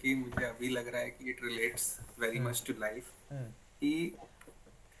भारी है जो कि मुझे अभी लग रहा है कि it relates very much to life. कि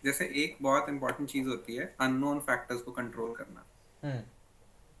जैसे एक बहुत इंपॉर्टेंट चीज होती है अननोन फैक्टर्स को कंट्रोल करना।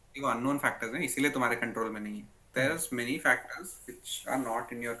 वो अननोन फैक्टर्स हैं इसीलिए तुम्हारे कंट्रोल में नहीं है। There are many factors which are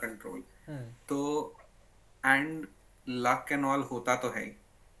not in your control. तो एंड लक एंड ऑल होता तो है।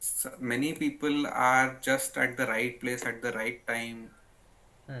 Many people are just at the right place at the right time,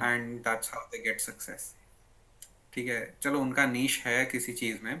 and that's how they get success. ठीक है, चलो उनका niche है किसी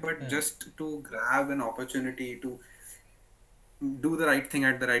चीज में, but just to grab an opportunity to do the right thing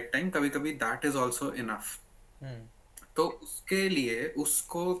at the right time, कभी कभी that is also enough. तो उसके लिए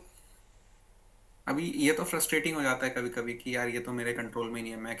उसको अभी ये तो frustrating हो जाता है कभी कभी कि यार ये तो मेरे कंट्रोल में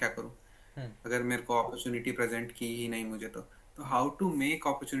नहीं है, मैं क्या करूँ अगर मेरे को अपॉर्चुनिटी प्रेजेंट की ही नहीं मुझे। तो how to make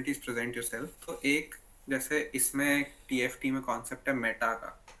opportunities present yourself. तो एक जैसे इसमें TFT में कॉन्सेप्ट है मेटा का,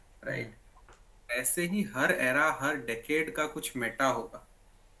 राइट? ऐसे ही हर एरा हर डेकेड का कुछ मेटा होगा,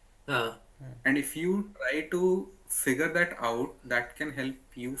 and if you try to figure that out that can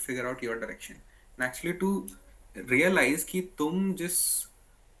help you figure out your direction and actually to realise कि तुम जिस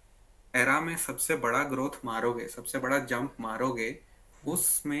एरा में सबसे बड़ा ग्रोथ मारोगे, सबसे बड़ा जंप मारोगे,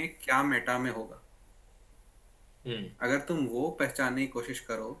 उसमें क्या मेटा में होगा। अगर तुम वो पहचानने की कोशिश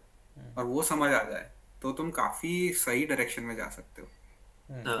करो और वो समझ आ जाए तो तुम काफी सही डायरेक्शन में जा सकते हो।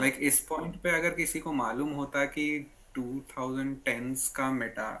 लाइक इस पॉइंट पे अगर किसी को मालूम होता कि 2010s का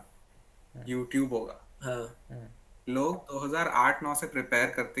मेटा YouTube होगा, लोग 2008-9 से प्रिपेयर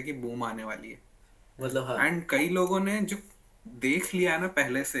करते कि बूम आने वाली है, मतलब एंड कई लोगों ने जो देख लिया है ना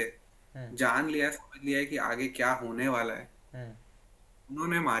पहले से, जान लिया है, समझ लिया है कि आगे क्या होने वाला है।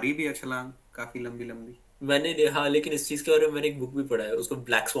 उन्होंने मारी भी है छलांग काफी लंबी लंबी। मैंने हाँ, लेकिन इस चीज के बारे में मैंने एक बुक भी पढ़ा है, उसको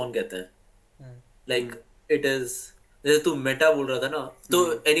ब्लैक स्वॉन कहते हैं। लाइक इट इज, जैसे तू मेटा बोल रहा था ना,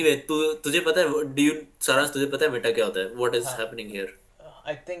 तो एनीवे तुझे पता है, डू यू सारांश, तुझे पता है मेटा क्या होता है, what is happening here?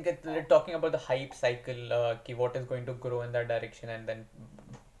 I think it's talking about the hype cycle, ki what is going to grow in that direction, and then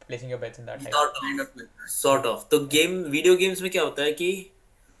placing your bets in that hype. Kind of like that. Sort of. तो video games में क्या होता है कि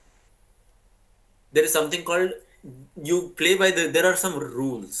there is something called, you play by there are some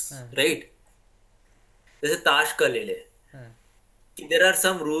rules, right? जैसे ताश का ले ले, कि there are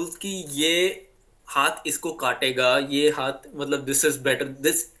some rules कि ये हाथ इसको काटेगा, ये हाथ मतलब this is better,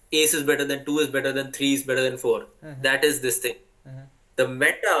 this ace is better than 2 is better than 3 is better than 4, that is this thing. The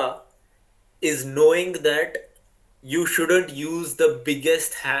meta is knowing that you shouldn't use the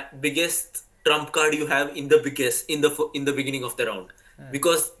biggest trump card you have in the beginning of the round,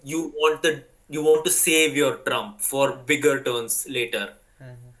 because you want to save your trump for bigger turns later.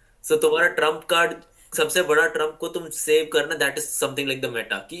 So तुम्हारा trump card, सबसे बड़ा trump को तुम save करना, that is something like the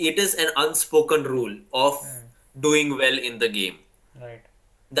meta, कि it is an unspoken rule of doing well in the game, Right.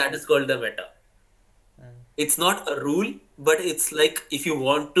 That is called the meta. It's not a rule, but it's like if you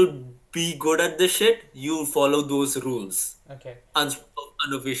want to be good at this shit, you follow those rules, Okay.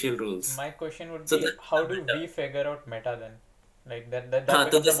 unofficial rules. My question would So be, that's how the do meta. we figure out meta then? Like that हाँ,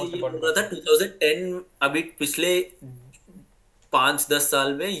 तो becomes the जैसे most ये बोल important रहा था question. 2010, अभी पिछले 5-10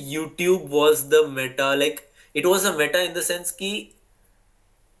 साल में YouTube was the meta, like it was a meta in the sense कि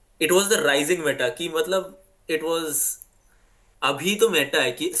it was the rising meta, कि मतलब it was, अभी तो मेटा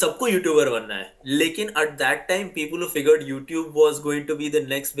है कि सबको यूट्यूबर बनना है, लेकिन at that time people who figured YouTube was going to be the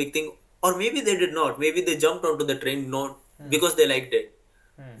next big thing, और maybe they did not, maybe they jumped onto the train not because they liked it,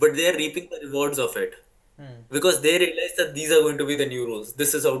 but they are reaping the rewards of it because they realize that these are going to be the new rules,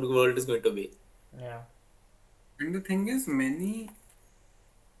 this is how the world is going to be. Yeah. And the thing is, many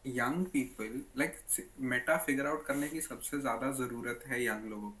young people like Meta figure out करने की सबसे ज्यादा जरूरत है young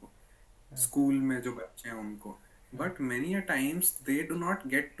लोगों को, school में जो बच्चे हैं उनको. But many a times they do not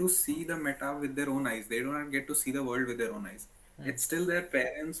get to see the meta with their own eyes. They do not get to see the world with their own eyes. It's still their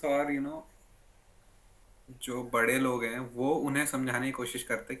parents or जो बड़े लोग हैं वो उन्हें समझाने की कोशिश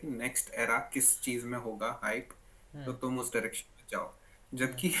करते हैं कि नेक्स्ट एरा किस चीज में होगा हाइप, तो तुम उस डायरेक्शन में जाओ.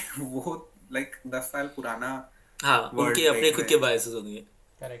 जबकि वो लाइक 10 साल पुराना हाँ, वर्ल्ड उनके अपने खुद के बायसेस होंगे.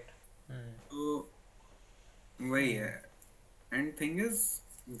 Correct. तो वही है. And thing is,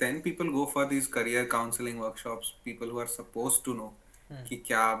 then people go for these career counseling workshops, people who are supposed to know कि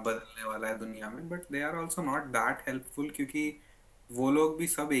क्या बदलने वाला है दुनिया में, but they are also not that helpful, क्योंकि वो लोग भी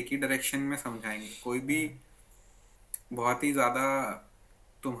सब एक ही डायरेक्शन में समझाएंगे. कोई भी बहुत ही ज्यादा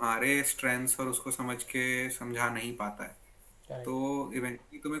तुम्हारे स्ट्रेंथ्स और उसको समझ के समझा नहीं पाता है. Correct. तो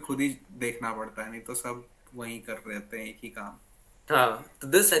इवेंटुअली तुम्हें खुद ही देखना पड़ता है, नहीं तो सब वही कर रहे होते हैं एक ही काम. हाँ,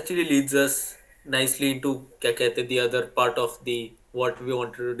 तो this actually leads us nicely into क्या कहते हैं the other part of the what we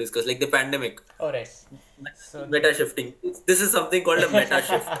wanted to discuss, like the pandemic. Oh, right. So Meta shifting. This is something called a meta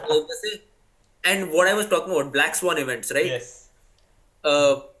shift. Like, जैसे, and what I was talking about, Black Swan events, right? yes.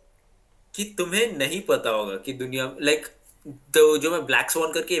 कि तुम्हें नहीं पता होगा कि दुनिया, like, तो जो मैं ब्लैक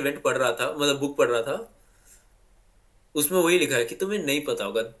स्वॉन करके इवेंट पढ़ रहा था, मतलब बुक पढ़ रहा था, उसमें वही लिखा है कि तुम्हें नहीं पता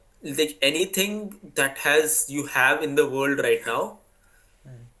होगा, like anything that you have in the world right now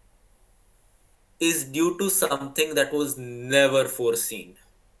is due to something that was never foreseen.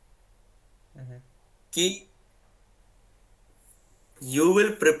 कि you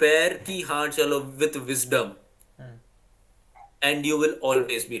will prepare कि हाँ चलो with wisdom, and you will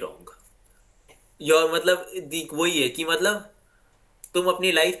always be wrong. Your मतलब वही है कि मतलब तुम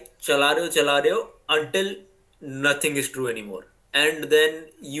अपनी लाइफ चला रहे हो until nothing is true anymore, and then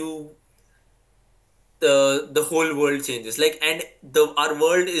the whole world changes, like, and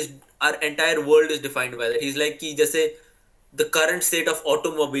our entire world is defined by that. He's like कि जैसे the current state of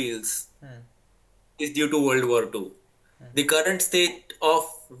automobiles is due to World War II. The current state of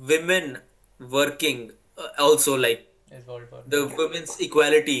women working also, like Is World War. the women's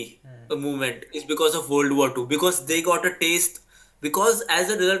equality movement, is because of World War II, because they got a taste, because as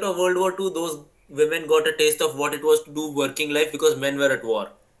a result of World War II, those women got a taste of what it was to do working life, because men were at war.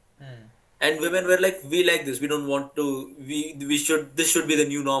 And women were like, we like this, we don't want to, this should be the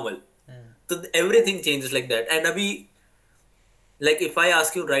new normal. So everything changes like that. And abhi, like, if I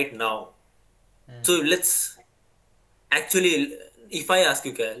ask you right now, so let's actually, if I ask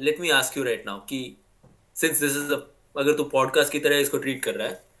you, let me ask you right now कि since this is अगर तू podcast की तरह इसको treat कर रहा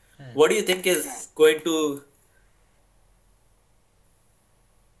है, what do you think is going to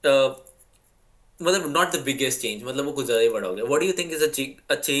मतलब not the biggest change, मतलब वो कुछ ज़्यादा ही बड़ा हो गया. What do you think is a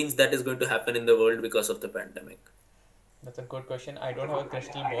change that is going to happen in the world because of the pandemic? That's a good question. I don't have a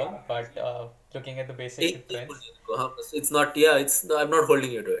crystal ball, but looking at the basic एक trends. It's not, yeah, I'm not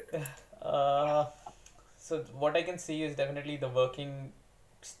holding you to it. Uh, so what I can see is definitely the working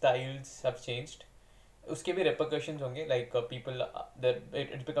styles have changed. उसके भी repercussions होंगे, like people that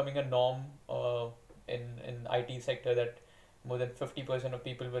it's becoming a norm in IT sector that more than 50% of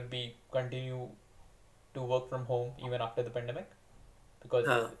people will be continue to work from home even after the pandemic because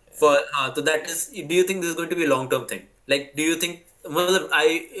हाँ, so that is, do you think this is going to be a long term thing? Like, do you think, मतलब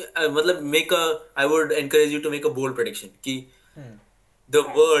मतलब I would encourage you to make a bold prediction कि the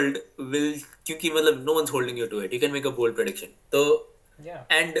world will, क्योंकि मतलब no one's holding you to it, you can make a bold prediction. So, yeah,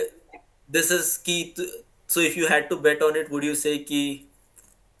 and this is key so if you had to bet on it, would you say कि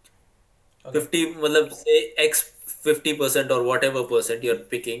okay, 50, मतलब say X 50% or whatever percent you're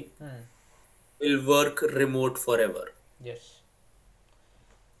picking will work remote forever? yes.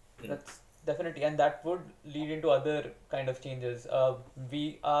 That's definitely, and that would lead into other kind of changes.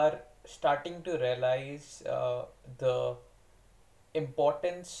 We are starting to realize the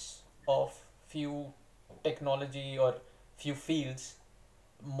importance of few technology or few fields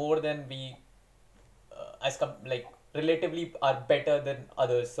more than we like relatively are better than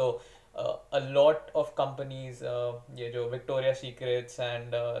others. So a lot of companies, ये जो Victoria's Secrets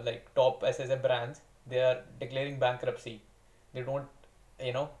and like top SSA brands, they are declaring bankruptcy. They don't,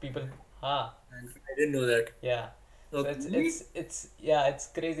 people, huh? I didn't know that. Yeah. So Okay. it's yeah, it's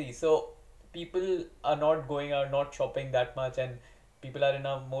crazy. So people are not going out, not shopping that much, and people are in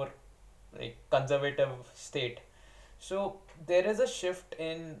a more like conservative state. So there is a shift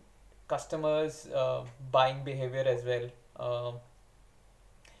in customers' buying behavior as well.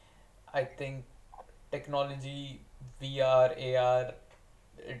 I think technology, VR, AR,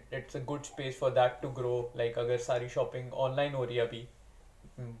 it's a good space for that to grow. Like अगर सारी shopping online हो रही है अभी,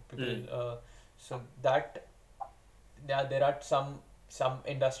 people so that yeah, there are some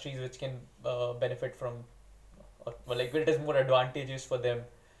industries which can benefit from well, like it is more advantageous for them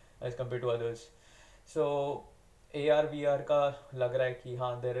as compared to others. So AR VR का लग रहा है कि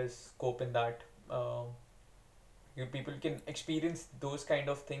हाँ, there is scope in that. You people can experience those kind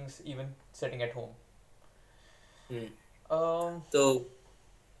of things even sitting at home. Um, So,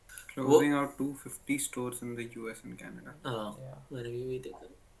 Closing out 250 stores in the US and Canada. yeah, मैंने भी देखा.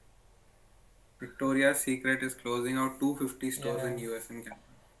 Victoria's Secret is closing out 250 stores in yeah. US and Canada.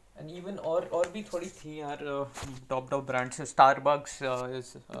 And even और भी थोड़ी थी यार top brands. Starbucks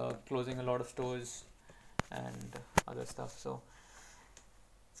is closing a lot of stores and other stuff. So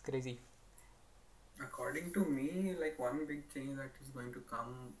it's crazy. According to me, like one big change that is going to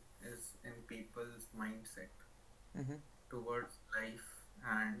come is in people's mindset towards life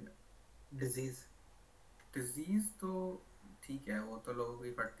and Disease. disease. तो ठीक है, वो तो लोगों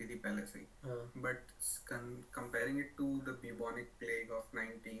की फटती थी पहले से ही, but comparing it to the bubonic plague of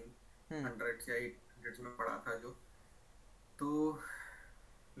 1900s या 800s में पड़ा था जो, तो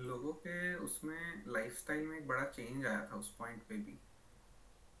लोगों के उसमें लाइफस्टाइल में एक बड़ा चेंज आया था उस पॉइंट पे भी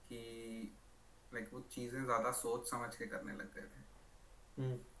कि लाइक वो चीज़ें ज़्यादा सोच समझ के करने लग गए थे.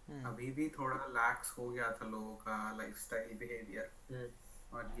 अभी भी थोड़ा लैक्स हो गया था लोगों का लाइफस्टाइल बिहेवियर,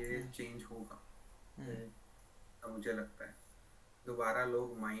 और ये चेंज होगा. तो मुझे लगता है दोबारा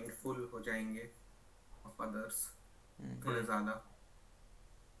लोग माइंडफुल हो जाएंगे ऑफ अदर्स थोड़े ज़्यादा.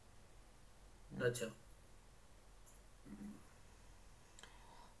 अच्छा.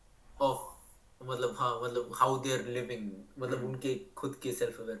 ओह, मतलब हाँ, मतलब how they are living, मतलब उनके खुद के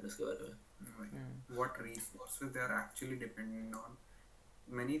सेल्फ अवेयरनेस के बारे में. What resources they are actually dependent on.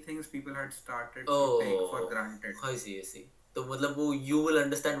 Many things people had started to Oh, take for granted. I see. तो मतलब वो you will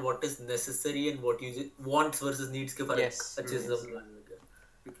understand what is necessary and what you wants versus needs के फर्क Yes. अच्छे से समझ में गया.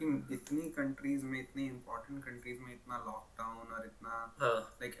 क्योंकि इतनी कंट्रीज में, इतनी इम्पोर्टेंट कंट्रीज में इतना लॉकडाउन और इतना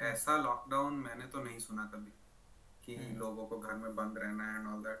लाइक ऐसा लॉकडाउन मैंने तो नहीं सुना कभी कि लोगों को घर में बंद रहना है एंड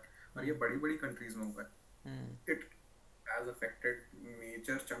ऑल दैट. और ये बड़ी बड़ी कंट्रीज में हुआ है. It has affected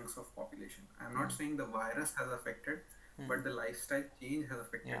major chunks of population. I'm not saying the virus has affected, but the lifestyle change has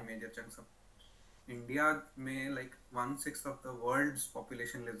affected major chunks of India. May like 1/6 of the world's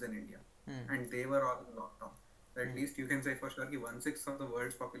population lives in India, and they were all in lockdown. So at least you can say for sure that 1/6 of the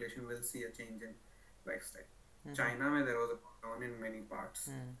world's population will see a change in lifestyle. China में there was a lockdown in many parts.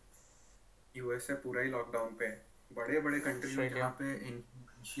 USA पूरा ही lockdown पे. बड़े बड़े country में जहाँ पे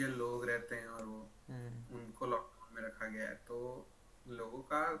influential लोग रहते हैं और वो उनको लॉकडाउन में रखा गया है, तो लोगों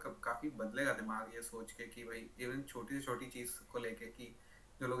का काफी बदलेगा दिमाग ये सोच के कि भाई इवन छोटी से छोटी चीज को लेके कि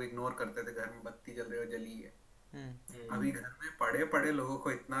जो लोग इग्नोर करते थे, घर में बत्ती जल रही हो जली है, अभी घर में पड़े पड़े लोगों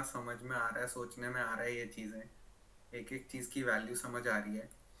को इतना समझ में आ रहा है, सोचने में आ रहा है, ये चीजें एक एक चीज की वैल्यू समझ आ रही है,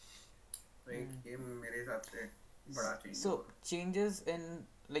 तो एक ये मेरे हिसाब से बड़ा चेंज So होगा। changes in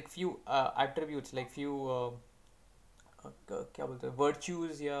like few attributes, like few क्या बोलते हैं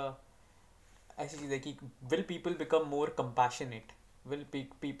virtues या ऐसी चीज़ है कि will people become more compassionate, will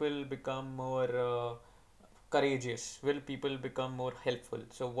people become more courageous, will people become more helpful?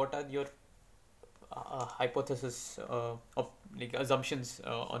 So what are your hypothesis of like assumptions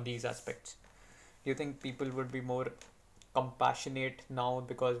on these aspects? Do you think people would be more compassionate now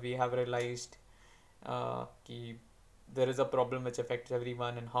because we have realized कि there is a problem which affects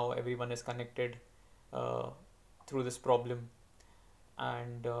everyone and how everyone is connected uh, through this problem,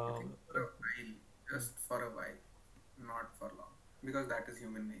 and I think for a while, just for a while, not for long, because that is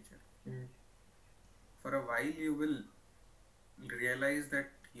human nature. For a while, you will realize that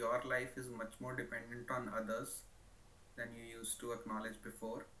your life is much more dependent on others than you used to acknowledge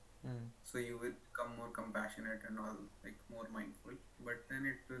before. So you will become more compassionate and all, like more mindful, but then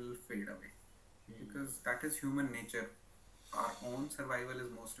it will fade away because that is human nature. Our own survival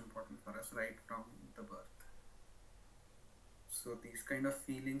is most important for us right from the birth. So these kind of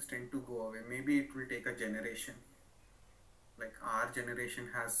feelings tend to go away. Maybe it will take a generation. Like our generation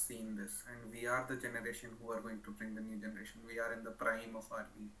has seen this, and we are the generation who are going to bring the new generation. We are in the prime of our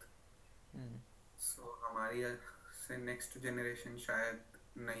youth. So हमारी से next generation शायद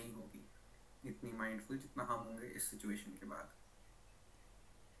नहीं होगी इतनी mindful जितना हम होंगे इस situation के बाद.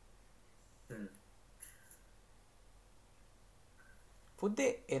 would they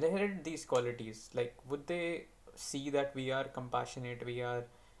inherit these qualities? Like, would they see that we are compassionate, we are a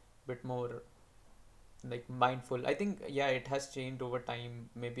bit more like mindful? I think, yeah, it has changed over time.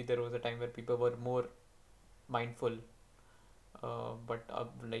 Maybe there was a time where people were more mindful, but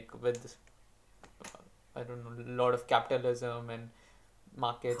like with I don't know, a lot of capitalism and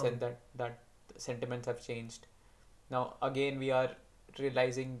markets and that sentiments have changed. Now again we are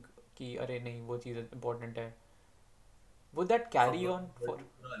realizing कि अरे नहीं वो चीज़ important है. Would that carry on for?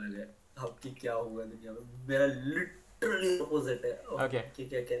 अलग है आपकी क्या होगा दुनिया में, मेरा लिटरली अपोजिट है Okay. कि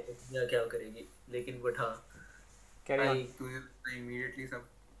क्या क्या दुनिया क्या करेगी, लेकिन बट हाँ Carry on. तुझे immediately सब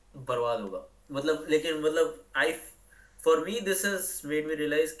बर्बाद होगा, मतलब लेकिन मतलब I for me this has made me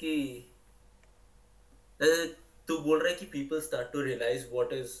realise कि तू बोल रहा है कि people start to realise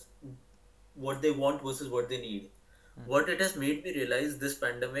what they want versus what they need. What it has made me realize this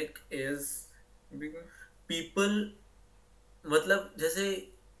pandemic is because people, मतलब जैसे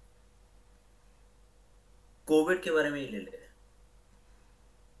कोविड के बारे में ही ले ले,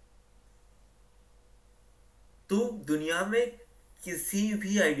 तू दुनिया में किसी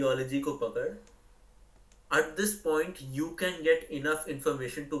भी आइडियोलॉजी को पकड़, at this point you can get enough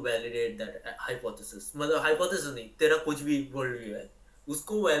information to validate that hypothesis. मतलब hypothesis नहीं, तेरा कुछ भी वर्ल्ड व्यू है,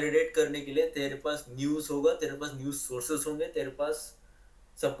 उसको वैलिडेट करने के लिए तेरे पास न्यूज़ होगा, तेरे पास न्यूज़ सोर्सेस होंगे, तेरे पास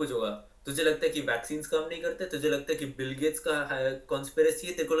सब कुछ होगा. तुझे लगता है कि वैक्सीन्स काम नहीं करते, तुझे लगता है कि बिल गेट्स का कॉन्स्पिरेसी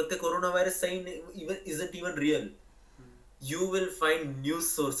है, तेरे को लगता है कोरोना वायरस सही even isn't even real. You will find news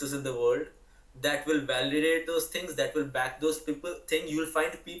sources in the world that will validate those things, that will back those people thing. You will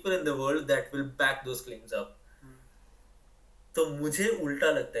find people in the world that will back those claims up. तो मुझे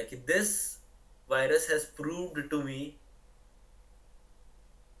उल्टा लगता है कि this virus has proved to me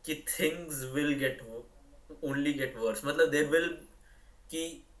कि things will only get worse. मतलब there will कि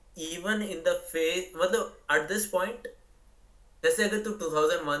even in the face, मतलब at this point, जैसे अगर तू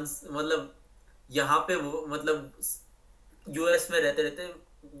 2001 मतलब यहाँ पे मतलब यूएस में रहते रहते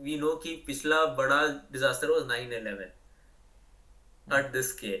वी नो कि पिछला बड़ा disaster was 9/11 at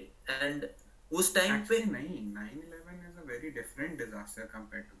this scale, and उस टाइम पे नहीं, 9/11 is a very different disaster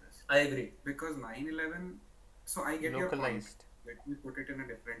compared to this. I agree Because 9/11, so I get your point. Localized. Let me put it in a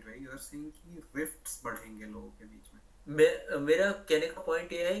different way. You are saying कि rifts बढ़ेंगे लोगों के बीच में. मेरा कहने का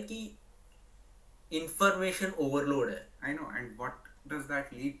पॉइंट ये है कि इंफॉर्मेशन ओवरलोड है. I know, and what does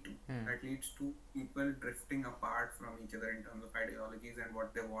that lead to? That leads to people drifting apart from each other in terms of ideologies and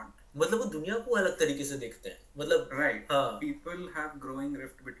what they want. मतलब वो दुनिया को अलग तरीके से देखते हैं, मतलब Right. हाँ. People have growing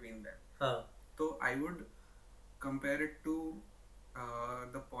rift between them. हाँ. So I would compare it to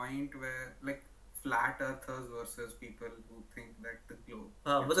the point where like flat earthers versus people who think that the globe.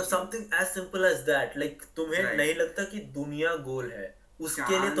 हाँ, मतलब something as simple as that. Like तुम्हें Right. नहीं लगता कि दुनिया गोल है,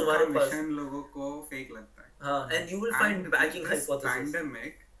 उसके लिए चांद तुम्हारे का पास मिशन लोगों को फेक लगता है. हाँ, and you will find And backing with this hypothesis.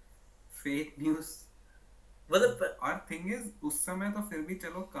 pandemic, fake news. मतलब और थिंग इज उस समय तो फिर भी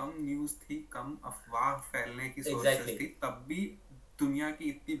चलो कम न्यूज थी, कम अफवाह फैलने की Exactly. सोर्सेस थी, तब भी दुनिया की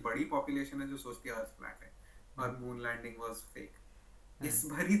इतनी बड़ी पॉपुलेशन है जो सोचती है अर्थ फ्लैट है और मून लैंडिंग वाज फेक. इस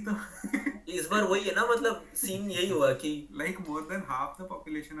बार ही तो इस बार वही है ना, मतलब सीन यही हुआ कि like more than half the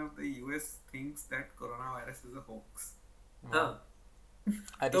population of the US thinks that coronavirus is a hoax. हाँ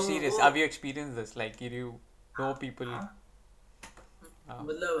Are you तो serious? वो Have you experienced this? Like, did you know people? हाँ,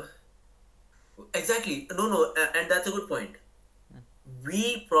 मतलब exactly, no, and that's a good point.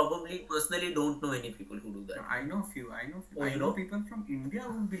 We probably personally don't know any people who do that. I know few. Oh, I you know know? people from India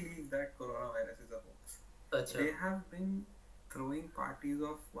who believe that coronavirus is a hoax. अच्छा They have been throwing parties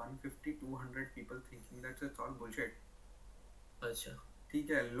of 150, 200 people thinking that it's all bullshit. अच्छा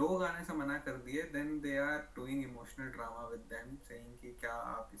ठीक है, लोग आने से मना कर दिए, then they are doing emotional drama with them, saying कि क्या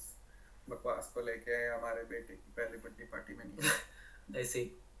आप इस बकवास को लेके हमारे बेटे की पहली बर्थडे पार्टी में नहीं आए? I see.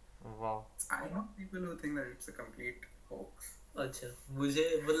 Wow. I know people who think that it's a complete hoax. अच्छा मुझे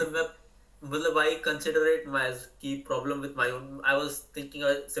मतलब मैं मतलब I consider it my as की problem with my own. I was thinking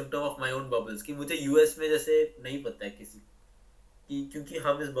a symptom of my own bubbles कि मुझे US में जैसे नहीं पता है किसी कि, क्योंकि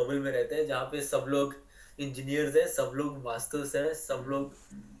हम इस बबल में रहते हैं जहाँ पे सब लोग इंजीनियर्स हैं, सब लोग मास्टर्स हैं, सब लोग,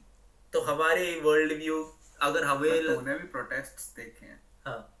 तो हमारे वर्ल्ड व्यू अगर हमें पर तूने भी प्रोटेस्ट्स देखे हैं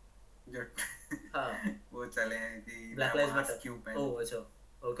हाँ जो हाँ वो चले हैं कि ब्लैक मैं लाइव्स मास्क मैटर क्यों ओह पहनूं, अच्छा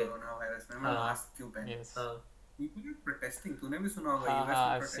ओके कोरोना वायरस में मैं मास्क क्यों पहनूं. Yes. हाँ People are protesting. तूने भी सुना होगा हाँ यूएस हाँ,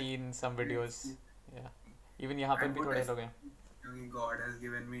 में I've protest. seen some videos. Yeah. Even यहाँ पर I'm भी थोड़े लोग हैं. protesting. God has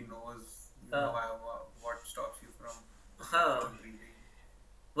given me nose. हाँ What stops you from हाँ breathing?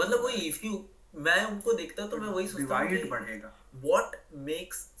 मतलब वही if you मैं उनको देखता तो मैं वही सोचता हूँ Divide कि बढ़ेगा. what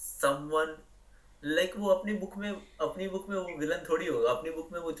makes someone like वो अपनी बुक में वो विलन थोड़ी होगा, अपनी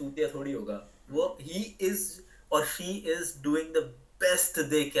बुक में वो चूतिया थोड़ी होगा, वो he is or she is doing the best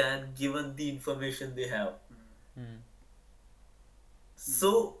they can given the information they have. Hmm. So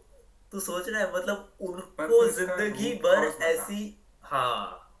तू सोच रहा है मतलब पर उनको तू इसका जिंदगी root भर cause बता. ऐसी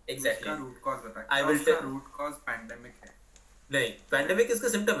हाँ exactly उसका रूट कॉज बता. I will उसका tell- रूट कॉज पैंडेमिक है. नहीं पैंडेमिक इसका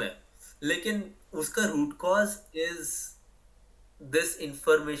सिम्टम है, लेकिन उसका root cause is this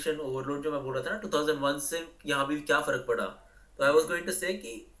information overload जो मैं बोल रहा था ना 2001 से यहाँ भी क्या फर्क पड़ा, तो आई वाज गोइंग टू से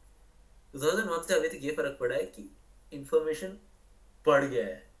कि 2001 से अभी तक ये फर्क पड़ा है कि इंफॉर्मेशन बढ़ गया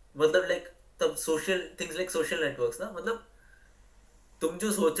है, मतलब लाइक तब social things like social networks ना, मतलब तुम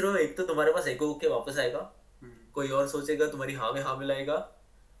जो सोच रहे हो एक तो तुम्हारे पास एको के वापस आएगा, कोई और सोचेगा तुम्हारी हाँ में हाँ मिलाएगा,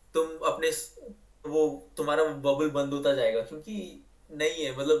 तुम अपने वो तुम्हारा बबल बंद होता जाएगा क्योंकि नहीं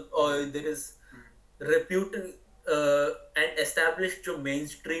है मतलब और there is reputed and established जो मेन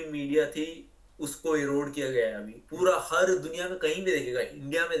स्ट्रीम मीडिया थी उसको इरोड किया गया है अभी पूरा, हर दुनिया में कहीं भी देखेगा,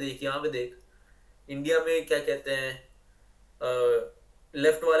 इंडिया में देख, यहाँ पे देख, इंडिया में क्या कहते हैं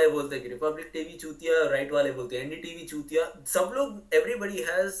लेफ्ट वाले बोलते हैं कि रिपब्लिक टीवी चूतिया, राइट वाले बोलते हैं एनडीटीवी चूतिया, सब लोग everybody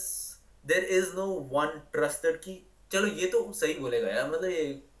has their is no one trusted कि चलो ये तो सही बोलेगा यार, मतलब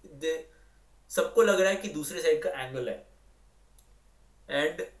ये सबको लग रहा है कि दूसरे साइड का एंगल है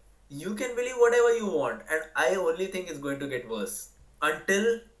and you can believe whatever you want and I only think it's going to get worse until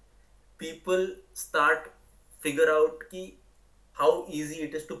people start figure out ki how easy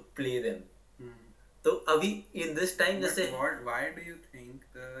it is to play them. तो अभी in this time जैसे why do you think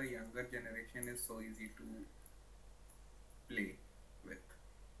the younger generation is so easy to play with?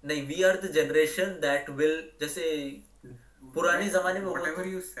 नहीं we are the generation that will जैसे पुराने जमाने में whatever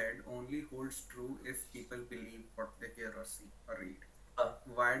you said only holds true if people believe what they hear or see or read.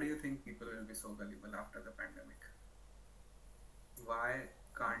 Why do you think people will be so gullible after the pandemic? Why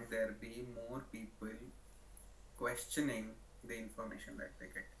can't there be more people questioning the information that they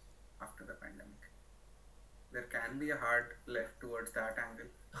get after the pandemic? There can be a hard left towards that angle.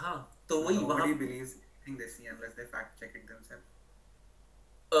 हाँ तो वही Nobody believes anything they see unless they fact check it themselves.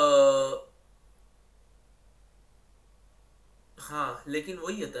 हाँ लेकिन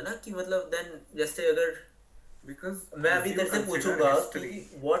वही होता है ना कि मतलब देन जैसे अगर Because मैं अभी तेरे से पूछूंगा history,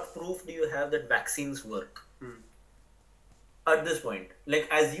 कि what proof do you have that vaccines work at this point, like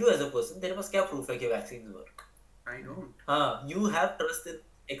as you as a person तेरे पास क्या proof है कि vaccines work? I don't. हाँ you have trust in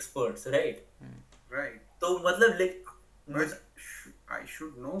experts right? Right. तो मतलब like But I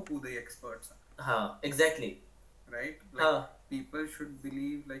should know who the experts are. हाँ exactly Right? Like people should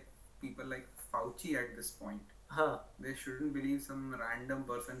believe like people like Fauci at this point. हाँ They shouldn't believe some random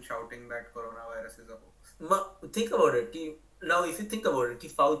person shouting that coronavirus is a hoax. think about it कि now if you think about it कि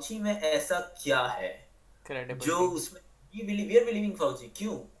Fauci में ऐसा क्या है Credibility. जो उसमें we are believing Fauci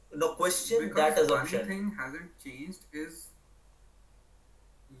क्यों? No question Because that one assumption. thing hasn't changed is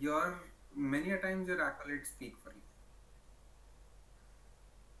many a times your accolades speak for you.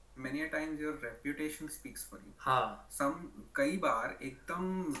 Many a times your reputation speaks for you. हाँ कई बार एकदम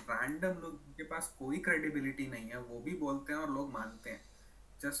random लोग के पास कोई credibility नहीं है वो भी बोलते हैं और लोग मानते हैं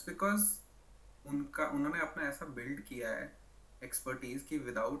just because उन्होंने अपना ऐसा बिल्ड किया है expertise कि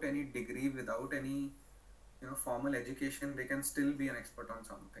without any degree, without any formal education, they can still be an expert on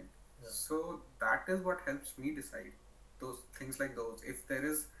something. So that is what helps me decide those things, like those. If there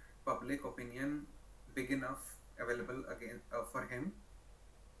is public opinion big enough available again for him,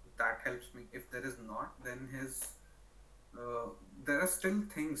 that helps me. If there is not, then there are still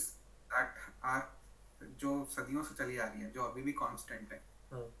things that are जो सदियों से चली आ रही है, जो अभी भी constant है.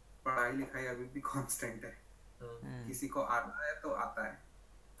 पढ़ाई लिखाई अभी भी कांस्टेंट है. किसी को आता है तो आता है.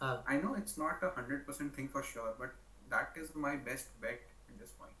 I know it's not 100% thing for sure, but that is my best bet at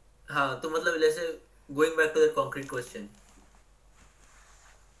this point. हाँ, तो मतलब जैसे going back to the concrete question,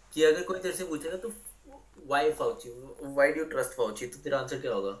 कि अगर कोई तेरे से पूछेगा तो why Fauci, why do you trust Fauci, तो तेरा आंसर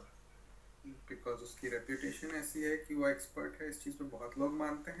क्या होगा? Because उसकी रेप्यूटेशन ऐसी है कि वो एक्सपर्ट है, इस चीज पे बहुत लोग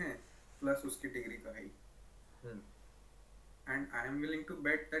मानते हैं, प्लस उसकी डिग्री तो है ही. And I am willing to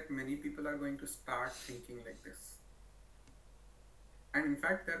bet that many people are going to start thinking like this. And in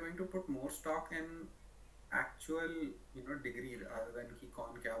fact, they are going to put more stock in actual, degree rather than कि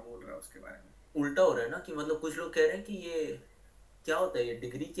कौन क्या बोल रहा है उसके बारे में. उल्टा हो रहा है ना, कि मतलब कुछ लोग कह रहे हैं कि ये क्या होता है, ये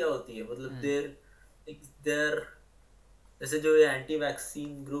डिग्री क्या होती है, मतलब देर जैसे जो ये एंटी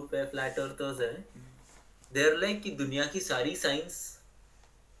वैक्सीन ग्रुप है, फ्लैट अर्थर्स है, देर लाइक कि दुनिया की सारी साइंस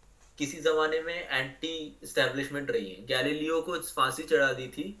किसी जमाने में एंटी एस्टेब्लिशमेंट रही है. गैलीलियो को फांसी चढ़ा दी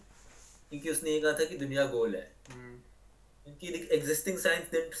थी क्योंकि उसने ये कहा था कि दुनिया गोल है, क्योंकि existing science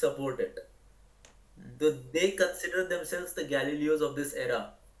didn't support it. So they consider themselves the Galileos of this era.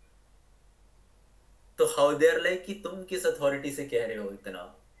 तो how they are like कि तुम किस authority से कह रहे हो इतना,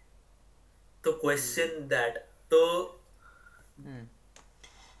 तो question that. तो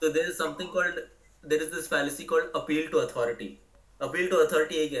there is something called, there is this fallacy called appeal to authority. Appeal to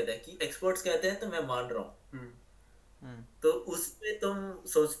authority यही कहता है कि experts कहते हैं तो मैं मान रहा हूँ, तो उसमें तुम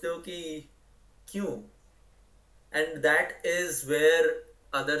सोचते हो कि क्यों. And that is where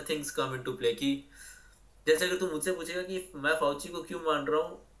other things come into play. कि जैसे अगर तू मुझसे पूछेगा कि मैं फाउची को क्यों मान रहा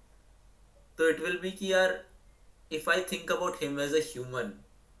हूँ, तो it will be कि यार if I think about him as a human,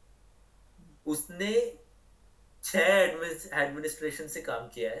 उसने 6 एडमिनिस्ट्रेशन से काम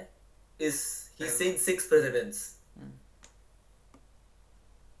किया है, he's seen 6 presidents.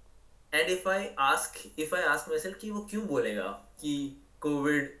 And if I ask myself कि वो क्यों बोलेगा कि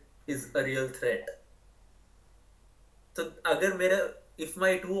COVID is a real threat, तो अगर मेरा if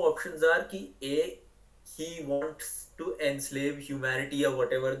my two options are कि A, he wants to enslave humanity or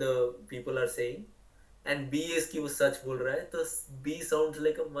whatever the people are saying, and B is कि वो सच बोल रहा है, तो B sounds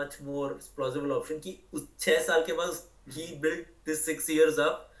like a much more plausible option कि उस 6 साल के बाद he built this 6 years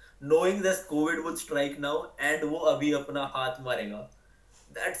up knowing that COVID would strike now and वो अभी अपना हाथ मारेगा.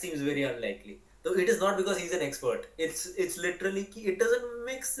 That seems very unlikely. So it is not because he's an expert. It's literally कि it doesn't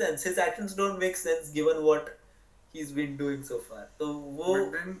make sense. His actions don't make sense given what he's been doing so far. तो वो But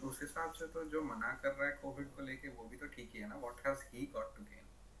then उस हिसाब से तो जो मना कर रहा है कोविड को लेके, वो भी तो ठीक ही है ना. What has he got to gain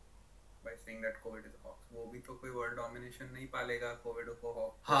by saying that COVID is a hoax? वो भी तो कोई वर्ल्ड डोमिनेशन नहीं पालेगा कोविड को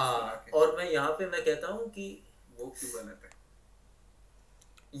hoax. हाँ, और मैं यहाँ पे मैं कहता हूँ कि वो क्यों गलत है.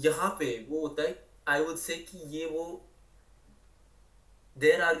 यहाँ पे वो होता है, I would say कि ये वो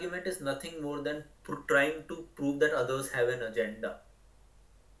their argument is nothing more than trying to prove that others have an agenda.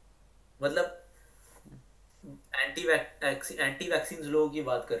 मतलब एंटी वैक्सीन लोगों की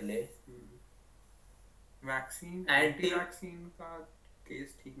बात कर ले, एंटी वैक्सीन का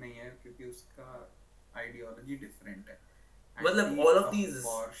केस ठीक नहीं है क्योंकि उसका आइडियोलॉजी डिफरेंट है. मतलब ऑल ऑफ दीज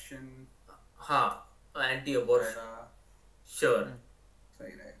अबॉर्शन, हाँ, एंटी अबॉर्शन श्योर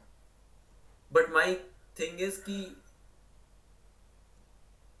सही रहेगा. बट माय थिंग इज कि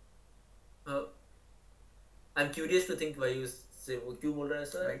I am curious to think why you से वो क्यों बोल रहा है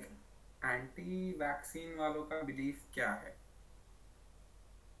सर. लाइक एंटी वैक्सीन वालों का बिलीफ क्या है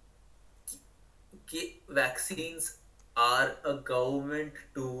कि vaccines are a government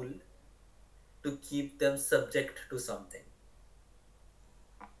tool to keep them subject to something,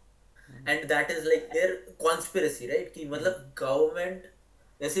 and that is like their conspiracy, right? कि मतलब government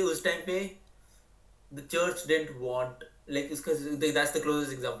जैसे उस टाइम पे the church didn't want, like उसका that's the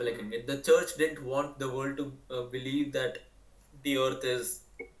closest example I can get. The church didn't want the world to believe that the earth is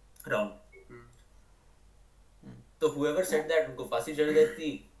round. तो whoever said that उनको फांसी चढ़ गई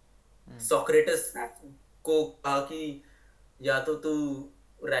थी. सोक्रेटस को कहा कि या तो तू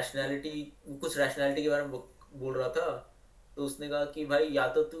कुछ रैशनैलिटी के बारे में बोल रहा था, तो उसने कहा कि भाई या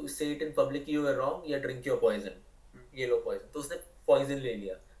तो तू से it in public you are wrong या ड्रिंक योर पॉइजन, ये लो पॉइजन. तो उसने पॉइजन ले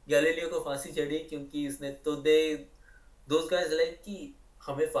लिया. गैलीलियो को फांसी चढ़ी क्योंकि इसने तो दोस गाइस लाइक कि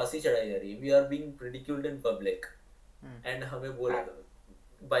हमें फांसी चढ़ाई जा रही है, we are being ridiculed in public, and हमें बोला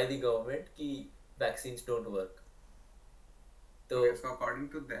बाय द गवर्नमेंट कि वैक्सीन्स डोंट वर्क. तो Okay, so according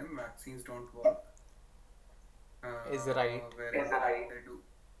to them, vaccines don't work. Is right. Whereas they do.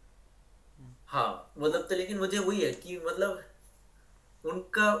 हाँ मतलब तो लेकिन मुझे वही है कि मतलब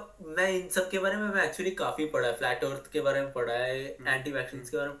उनका मैं इन सब के बारे में मैं एक्चुअली काफी पढ़ा है, फ्लैट अर्थ के बारे में पढ़ा है, एंटी वैक्सीन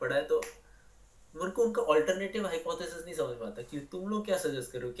के बारे में पढ़ा है, तो मेरे को उनका अल्टरनेटिव हाइपोथेसिस नहीं समझ में आता कि तुम लोग क्या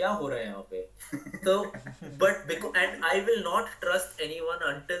सजेस्ट कर रहे हो, क्या हो रहा है यहाँ पे. तो but and I will not trust anyone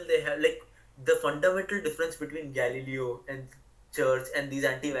until they have like the fundamental difference between Galileo and church and these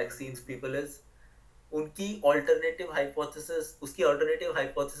anti vaccines people is उनकी अल्टरनेटिव हाइपोथेसिस, उसकी अल्टरनेटिव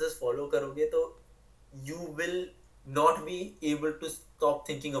हाइपोथेसिस फॉलो करोगे तो you will not be able to stop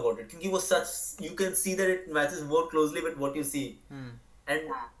thinking about it क्योंकि वो सच, you can see that it matches more closely with what you see.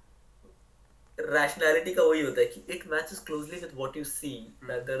 And rationality का वही होता है कि it matches closely with what you see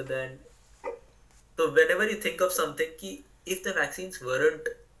rather than, तो whenever you think of something कि if the vaccines weren't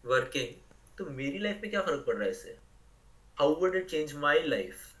working तो मेरी life में क्या फर्क पड़ रहा है इससे, how would it change my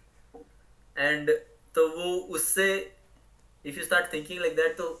life. And तो वो उससे if you start thinking like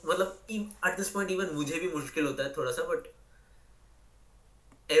that तो मतलब at this point even मुझे भी मुश्किल होता है थोड़ा सा, but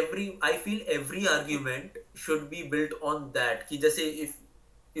I feel every argument should be built on that कि जैसे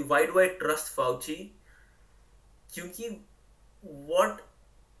if why do I trust Fauci, क्योंकि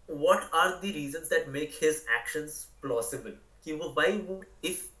what are the reasons that make his actions plausible कि वो why would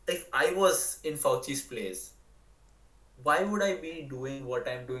if I was in Fauci's place why would I be doing what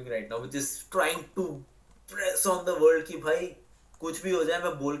I'm doing right now, which is trying to press on the world कि भाई कुछ भी हो जाए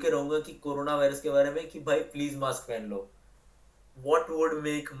मैं बोल के रहूंगा कि कोरोना वायरस के बारे में कि भाई प्लीज मास्क पहन लो. What would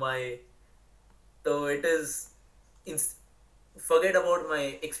make my, so it is forget about my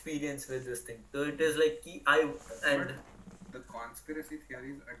experience with this thing, so it is like कि and the conspiracy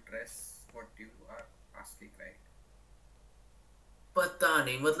theories address what you are asking, right? पता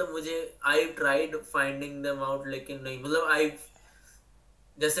नहीं मतलब मुझे I tried finding them out लेकिन नहीं मतलब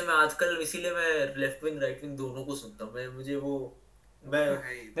जैसे मैं आजकल इसीलिए मैं लेफ्ट विंग राइट विंग दोनों को सुनता हूँ, मैं मुझे वो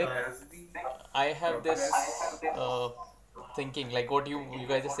I have this thinking like what you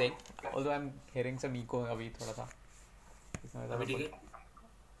guys are saying, although I'm hearing some echo अभी थोड़ा सा. अभी ठीक है.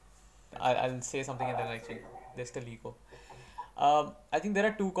 I'll say something and then actually there's still echo. I think there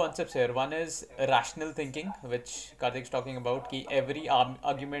are two concepts here. One is rational thinking, which Karthik's talking about. Ki every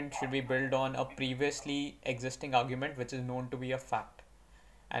argument should be built on a previously existing argument, which is known to be a fact.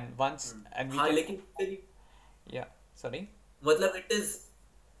 And once and we हाँ can, लेकिन yeah, sorry. मतलब it is,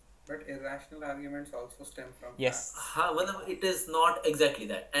 but irrational arguments also stem from yes facts. हाँ मतलब it is not exactly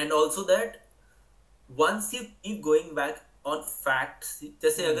that, and also that once you keep going back on facts,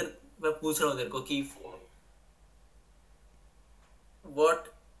 जैसे अगर मैं पूछ रहा हूँ तेरे को कि what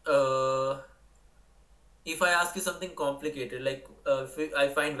if I ask you something complicated like if I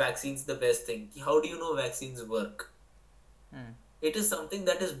find vaccines the best thing, how do you know vaccines work? It is something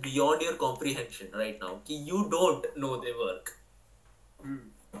that is beyond your comprehension right now कि you don't know they work.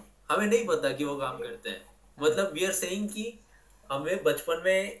 हमें नहीं पता कि वो काम करते हैं. मतलब we are saying कि हमें बचपन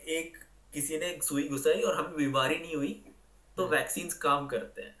में एक किसी ने एक सुई घुसाई और हमें बीमारी नहीं हुई तो वैक्सीन्स काम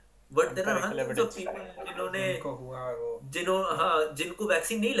करते हैं. But there are hundreds of people जिनको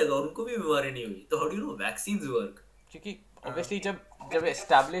वैक्सीन नहीं लगा और उनको भी बीमारी नहीं हुई, तो how do you know vaccines work? क्योंकि obviously जब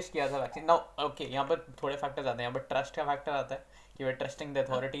एस्टैब्लिश किया था वैक्सीन, नाउ ओके यहाँ पर थोड़े फैक्टर्स आते हैं. यहाँ पर ट्रस्ट का फैक्टर आता है कि वे trusting the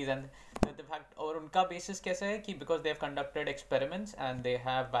authorities and the fact, और उनका बेसिस कैसा है कि because they have conducted experiments and they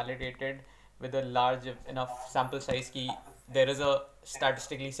have validated with a large enough sample size कि there is a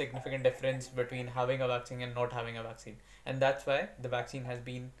statistically significant difference between having a vaccine and not having a vaccine, and that's why the vaccine has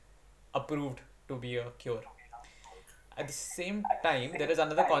been approved to be a cure. At the same time there is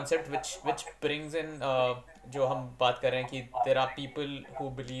another concept which brings in जो हम बात कर रहे हैं कि there are people who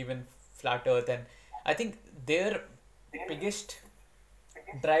believe in flat earth, and I think their biggest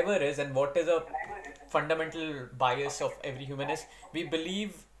driver is, and what is a fundamental bias of every human is, we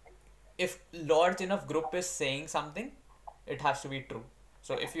believe if large enough group is saying something it has to be true.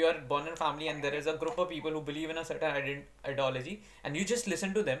 So if you are born in a family and there is a group of people who believe in a certain ideology and you just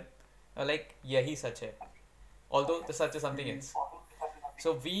listen to them, like yahi sach hai, although the such is something else.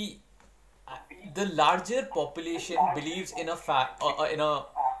 So the larger population believes in a fact in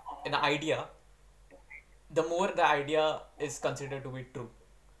an idea, the more the idea is considered to be true.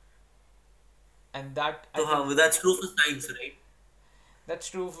 And that that's true for science, right? That's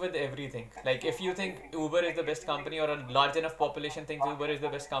true with everything. Like if you think Uber is the best company, or a large enough population thinks Uber is the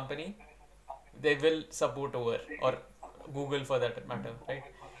best company, they will support Uber or Google for that matter, right?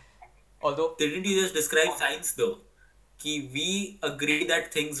 Although didn't you just describe science though? Ki we agree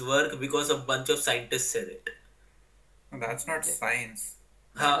that things work because a bunch of scientists said it. No, that's not science.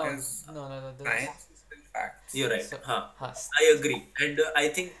 no, Because no, science is still facts. You're right. So, हाँ, हाँ, I agree. And I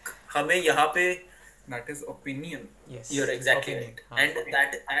think हमें यहाँ पे That is opinion. yes, you're exactly opinion, right.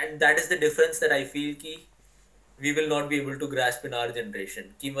 हाँ. And that is the difference that I feel कि we will not be able to grasp in our generation.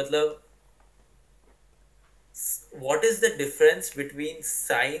 कि मतलब what is the difference between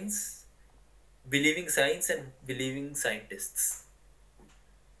believing science and believing scientists?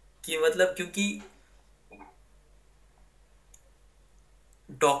 कि मतलब क्योंकि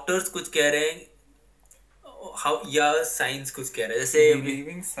doctors कुछ कह रहे हैं हाउ या साइंस कुछ कह रहा है जैसे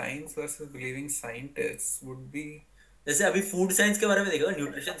Believing science versus believing scientists would be जैसे अभी फूड साइंस के बारे में देखा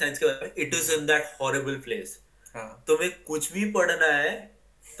न्यूट्रिशन साइंस के बारे में it is in that horrible place हाँ तुम्हें कुछ भी पढ़ना है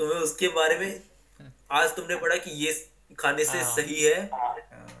तुम्हें उसके बारे में आज तुमने पढ़ा कि ये खाने से हाँ. सही है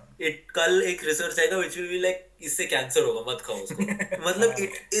कल एक रिसर्च आएगा व्हिच विल बी लाइक इससे कैंसर होगा मत खाओ उसको मतलब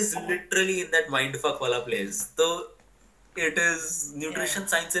it is literally in that mind fuck वाला प्लेस तो it is nutrition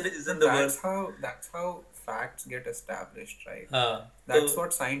science is in the world that's how facts get established, right? हाँ That's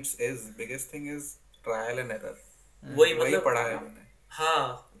what science is. Biggest thing is trial and error. वही वही मतलब पढ़ा है मैंने. हाँ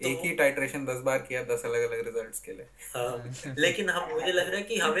एक ही टाइट्रेशन 10 बार किया 10 अलग अलग रिजल्ट्स के लिए. हाँ लेकिन हम मुझे लग रहा है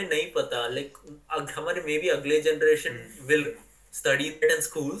कि हमें नहीं पता लाइक हमारे मे बी अगले generation will study that in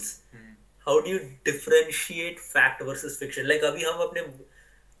schools how do you differentiate fact versus fiction like अभी हम अपने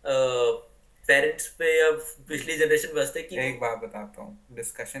पेरेंट्स पे या पिछली जनरेशन पे हंसते कि एक बात बताता हूँ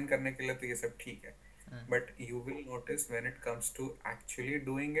डिस्कशन करने के लिए तो ये सब ठीक है but you will notice when it comes to actually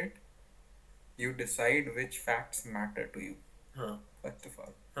doing it you decide which facts matter to you. First of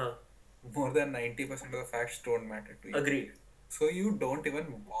all, more than 90% of the facts don't matter to you. Agreed. So you don't even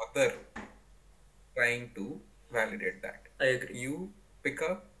bother trying to validate that. I agree. You pick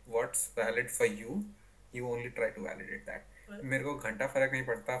up what's valid for you. You only try to validate that. मेरे को घंटा फर्क नहीं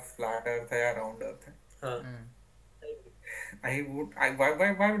पड़ता flat earth है या round अर्थ है. Why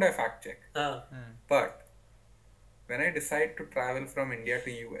would I fact check? But when I decide to travel from India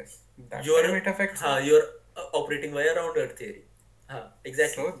to US, that time it affects me. You're operating via round earth theory.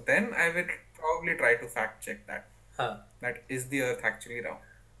 Exactly. So then I will probably try to fact check that. That is the earth actually round?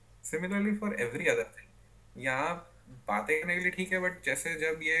 Similarly for every other thing. यहाँ बातें करने के लिए ठीक है but जैसे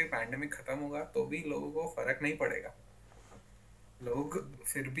जब ये पैंडेमिक खत्म होगा तो भी लोगों को फर्क नहीं पड़ेगा. लोग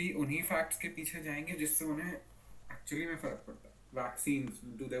फिर भी उन्हीं फैक्ट्स के पीछे जाएंगे जिससे उन्हें एक्चुअली में फर्क पड़ता है. Vaccines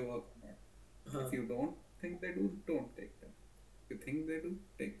do they work? If you don't think they do, don't take them. If you think they do,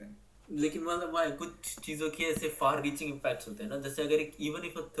 take them. लेकिन मतलब कुछ चीजों के ऐसे फार रीचिंग इम्पैक्ट्स होते हैं ना जैसे अगर even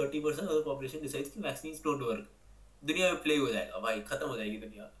if 30% of the population decides कि वैक्सीन्स डोंट वर्क दुनिया में प्ले हो जाएगा भाई खत्म हो जाएगी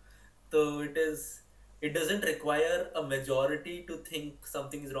दुनिया तो it doesn't require a majority to think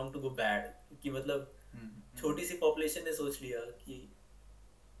something is wrong to go bad कि मतलब छोटी सी पॉपुलेशन ने सोच लिया कि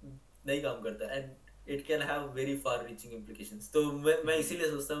नहीं काम करता and it can have very far reaching implications तो मैं इसीलिए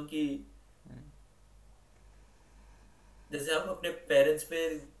सोचता हूँ कि जैसे हम अपने पेरेंट्स पे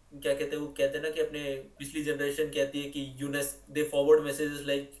क्या कहते हैं वो कहते हैं ना कि अपने पिछली जनरेशन कहती है कि UNESCO they forward messages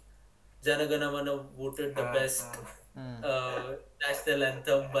like Jana Gana Mana voted the best national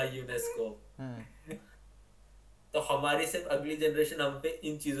anthem by UNESCO तो हमारी सिर्फ अगली जनरेशन हम पे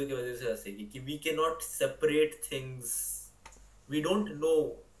इन चीजों की वजह से हंसेगी कि we can not separate things we don't know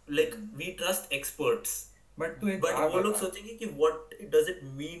like we trust experts but वो लोग सोचेंगे कि what does it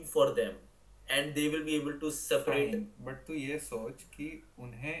mean for them and they will be able to separate. But तू ये सोच कि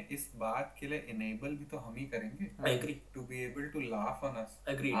उन्हें इस बात के लिए enable भी तो हम ही करेंगे. I agree. To be able to laugh on us.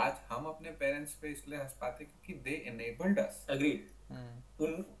 Agreed. आज हम अपने parents पे इसलिए हंस पाते क्योंकि they enabled us. Agreed.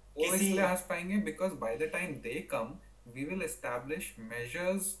 वो इसलिए हंस पाएंगे because by the time they come, we will establish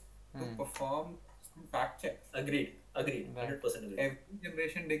measures to perform some fact checks. Agreed. 100% agree. Every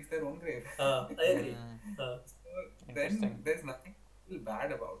generation digs their own grave. I agree. So then there's nothing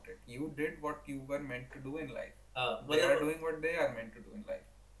bad about it. You did what you were meant to do in life. They are doing what they are meant to do in life.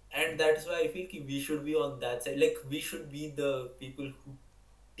 And that's why I feel कि we should be on that side. Like we should be the people who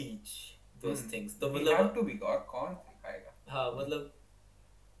teach those things. तो मतलब have to be और कौन सिखाएगा? हाँ मतलब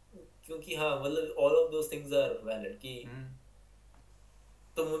क्योंकि हाँ मतलब all of those things are valid कि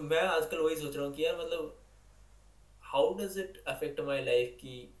तो मैं आजकल वही सोच रहा हूँ कि यार मतलब how does it affect my life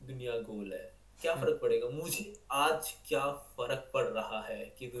कि दुनिया गोल है क्या फर्क पड़ेगा मुझे आज क्या फर्क पड़ रहा है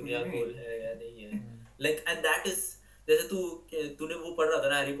कि दुनिया गोल है या नहीं है लाइक एंड दैट इज जैसे तूने वो पढ़ रहा था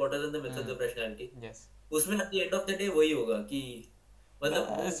ना Harry Potter and the methods of rationality उसमें at the end of the day वही होगा कि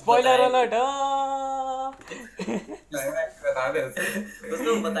मतलब स्पॉइलर अलर्ट बता दे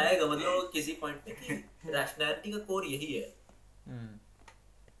उसमें बताएगा मतलब किसी पॉइंट पे कि रैशनैलिटी का कोर यही है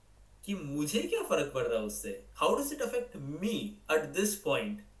कि मुझे क्या फर्क पड़ रहा है उससे how does it affect me at this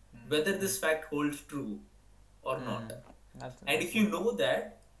point whether this fact holds true or not. And if you know that,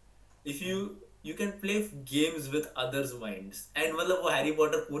 if you you can play games with others' minds. And मतलब वो हैरी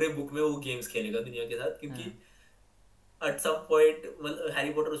पॉटर पूरे book में वो games खेलेगा दुनिया के साथ, क्योंकि at some point मतलब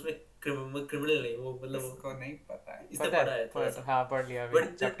हैरी पॉटर उसमें क्रिमिनल नहीं, वो मतलब इसको नहीं पता है. इसने पढ़ा है थोड़ा सा, हाँ पढ़ लिया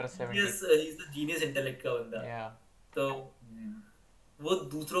but chapter 70. he's the genius intellect का बंदा. तो वो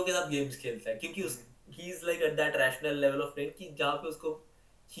दूसरों के साथ गेम्स खेलता है, क्योंकि उस he is like at that rational level of brain कि जहाँ पे उसको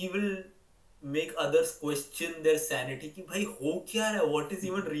he will make others question their sanity कि भाई हो क्या रहा है, what is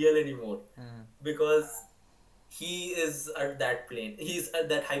even real anymore, because he is at that plane, he is at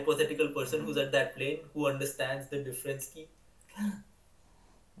that hypothetical person who's at that plane, who understands the difference की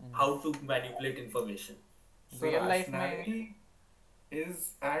how to manipulate information. So Real life में rationality is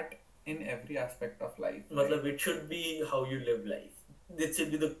at in every aspect of life. मतलब it should be how you live life, it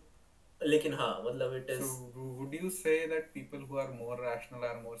should be the, लेकिन हाँ मतलब it is. So would you say that people who are more rational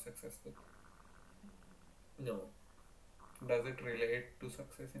are more successful? No, Does it relate to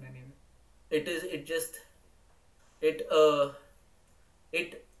success in any way? it is, it just it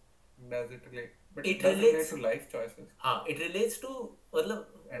Does it relate? But It it does relate relates- to life choices. हाँ it relates to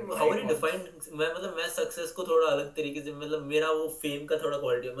मतलब And how life it defined. मैं success को थोड़ा अलग तरीके से, मतलब मेरा वो फेम का थोड़ा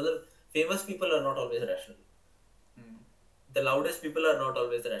क्वालिटी है, मतलब famous people are not always rational, the loudest people are not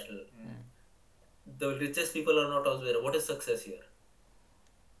always rational, the richest people are not always. What is success here?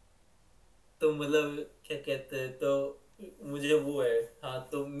 तो मतलब क्या कहते हैं, तो मुझे वो है, हाँ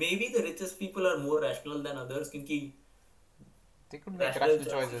तो maybe the richest people are more rational than others, क्योंकि they could make rational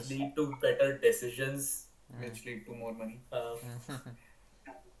rational choices. lead to better decisions. Which lead to more money.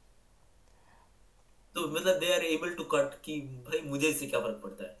 तो मतलब they are able to cut कि भाई मुझे इससे क्या फर्क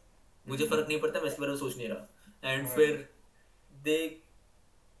पड़ता है, मुझे फर्क नहीं पड़ता, मैं इसके बारे में सोच नहीं रहा, and फिर they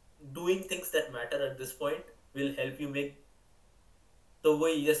doing things that matter at this point will help you make. तो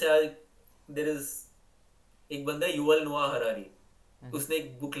वही जैसे आज there is एक बंदा है युवल नोआ हरारी, उसने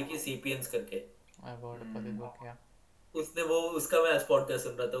एक बुक लिखी सेपियंस करके, I've heard about this book, yeah. उसने वो उसका मैं आज पॉडकास्ट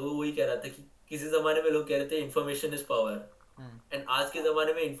सुन रहा था, वो वही कह रहा था कि किसी जमाने में लोग कह रहे थे इन्फॉर्मेशन इज पावर, एंड आज के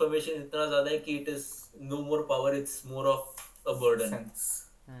जमाने में इन्फॉर्मेशन इतना ज्यादा है कि it is no more power, it's more of a burden,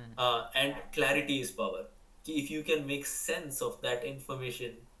 and clarity is power, कि if you can make sense of that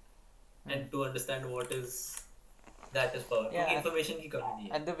information and to understand what is, that is power, क्योंकि information की कमी नहीं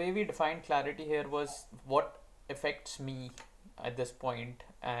है. And the way we defined clarity here was what affects me at this point,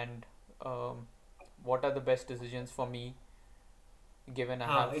 and what are the best decisions for me given I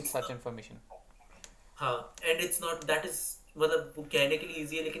have it's such information. हाँ, and it's not that is मतलब वो कहने के लिए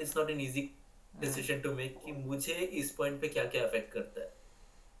easy है, लेकिन it's not an easy decision to make कि मुझे इस point पे क्या क्या affect करता है.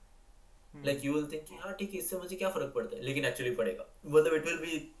 Like you will think कि हाँ ठीक है, इससे मुझे क्या फर्क पड़ता है, लेकिन actually पड़ेगा, मतलब it will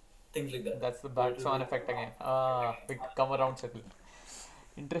be things like that. That's the bad swan effect again. We come around circle.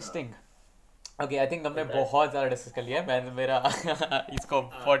 Interesting. Okay, I think हमने बहुत ज़्यादा डिस्कस कर लिया है. मैं मेरा इसको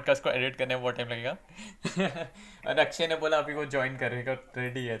पॉडकास्ट को एडिट करने में बहुत टाइम लगेगा. और अक्षय ने बोला अभी वो ज्वाइन करेगा,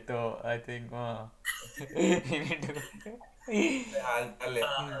 रेडी है, तो आई थिंक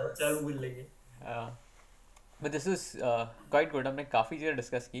चल बोल लेंगे. But this is quite good. हमने काफ़ी चीज़ें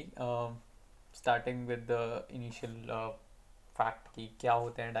डिस्कस की, starting with the initial fact कि क्या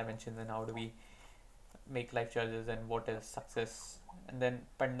होते हैं dimensions and how do we make life choices and what is success, and then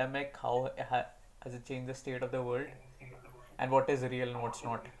pandemic, how has it changed the state of the world, and what is real and what's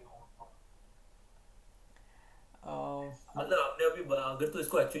not. मतलब हमने अभी अगर तो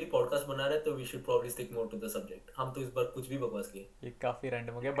इसको actually podcast बना रहे हैं तो we should probably stick more to the subject. हम तो इस बार कुछ भी बकवास किए. ये काफ़ी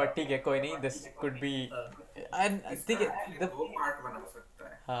रैंडम हो गया, बट ठीक है, कोई नहीं. दिस कुड बी, एंड ठीक है, दो पार्ट बना सकता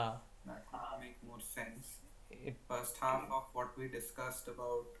है. हाँ, That would make more sense. it First half of what we discussed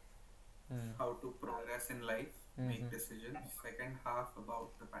about how to progress in life, make decisions. Second half about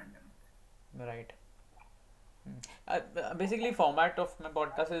the pandemic. right. Basically format of my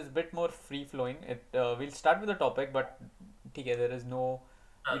podcast is a bit more free flowing. We'll start with a topic, but ठीक है, there is no,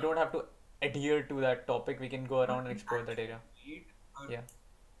 we don't have to adhere to that topic. We can go around and explore that area. Need a Yeah.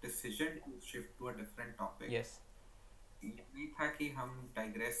 decision to shift to a different topic. Yes, ये नहीं था कि हम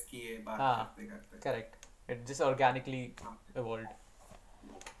digress किए बात हाँ, करते करते. correct. It just organically evolved.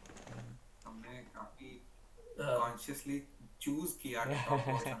 हमने काफी consciously choose किया to talk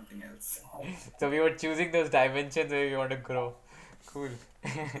about something else. So we were choosing those dimensions where we want to grow. Cool.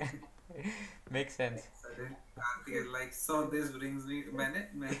 Makes sense. Suddenly, Karthik is like, so this brings me,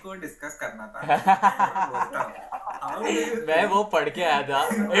 मेरे को discuss करना था. मैं वो पढ़ के आया था,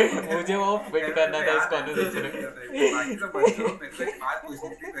 मुझे वो फिट करना था इस कॉन्वर्सेशन में. बाकी सब बच्चों मेरे को एक बात पूछनी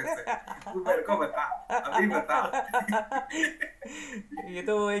थी तेरे से. तू मेरे को बता, अभी बता. ये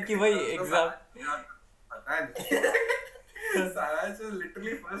तो वो है कि भाई एग्जाम, पता नहीं. सारा जो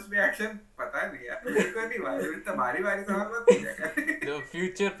लिटरली फर्स्ट रिएक्शन पता नहीं यार मेरे को नहीं भाई तो बारी बारी सवाल मत पूछा कर The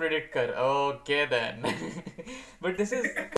future predict कर. Okay then. But this is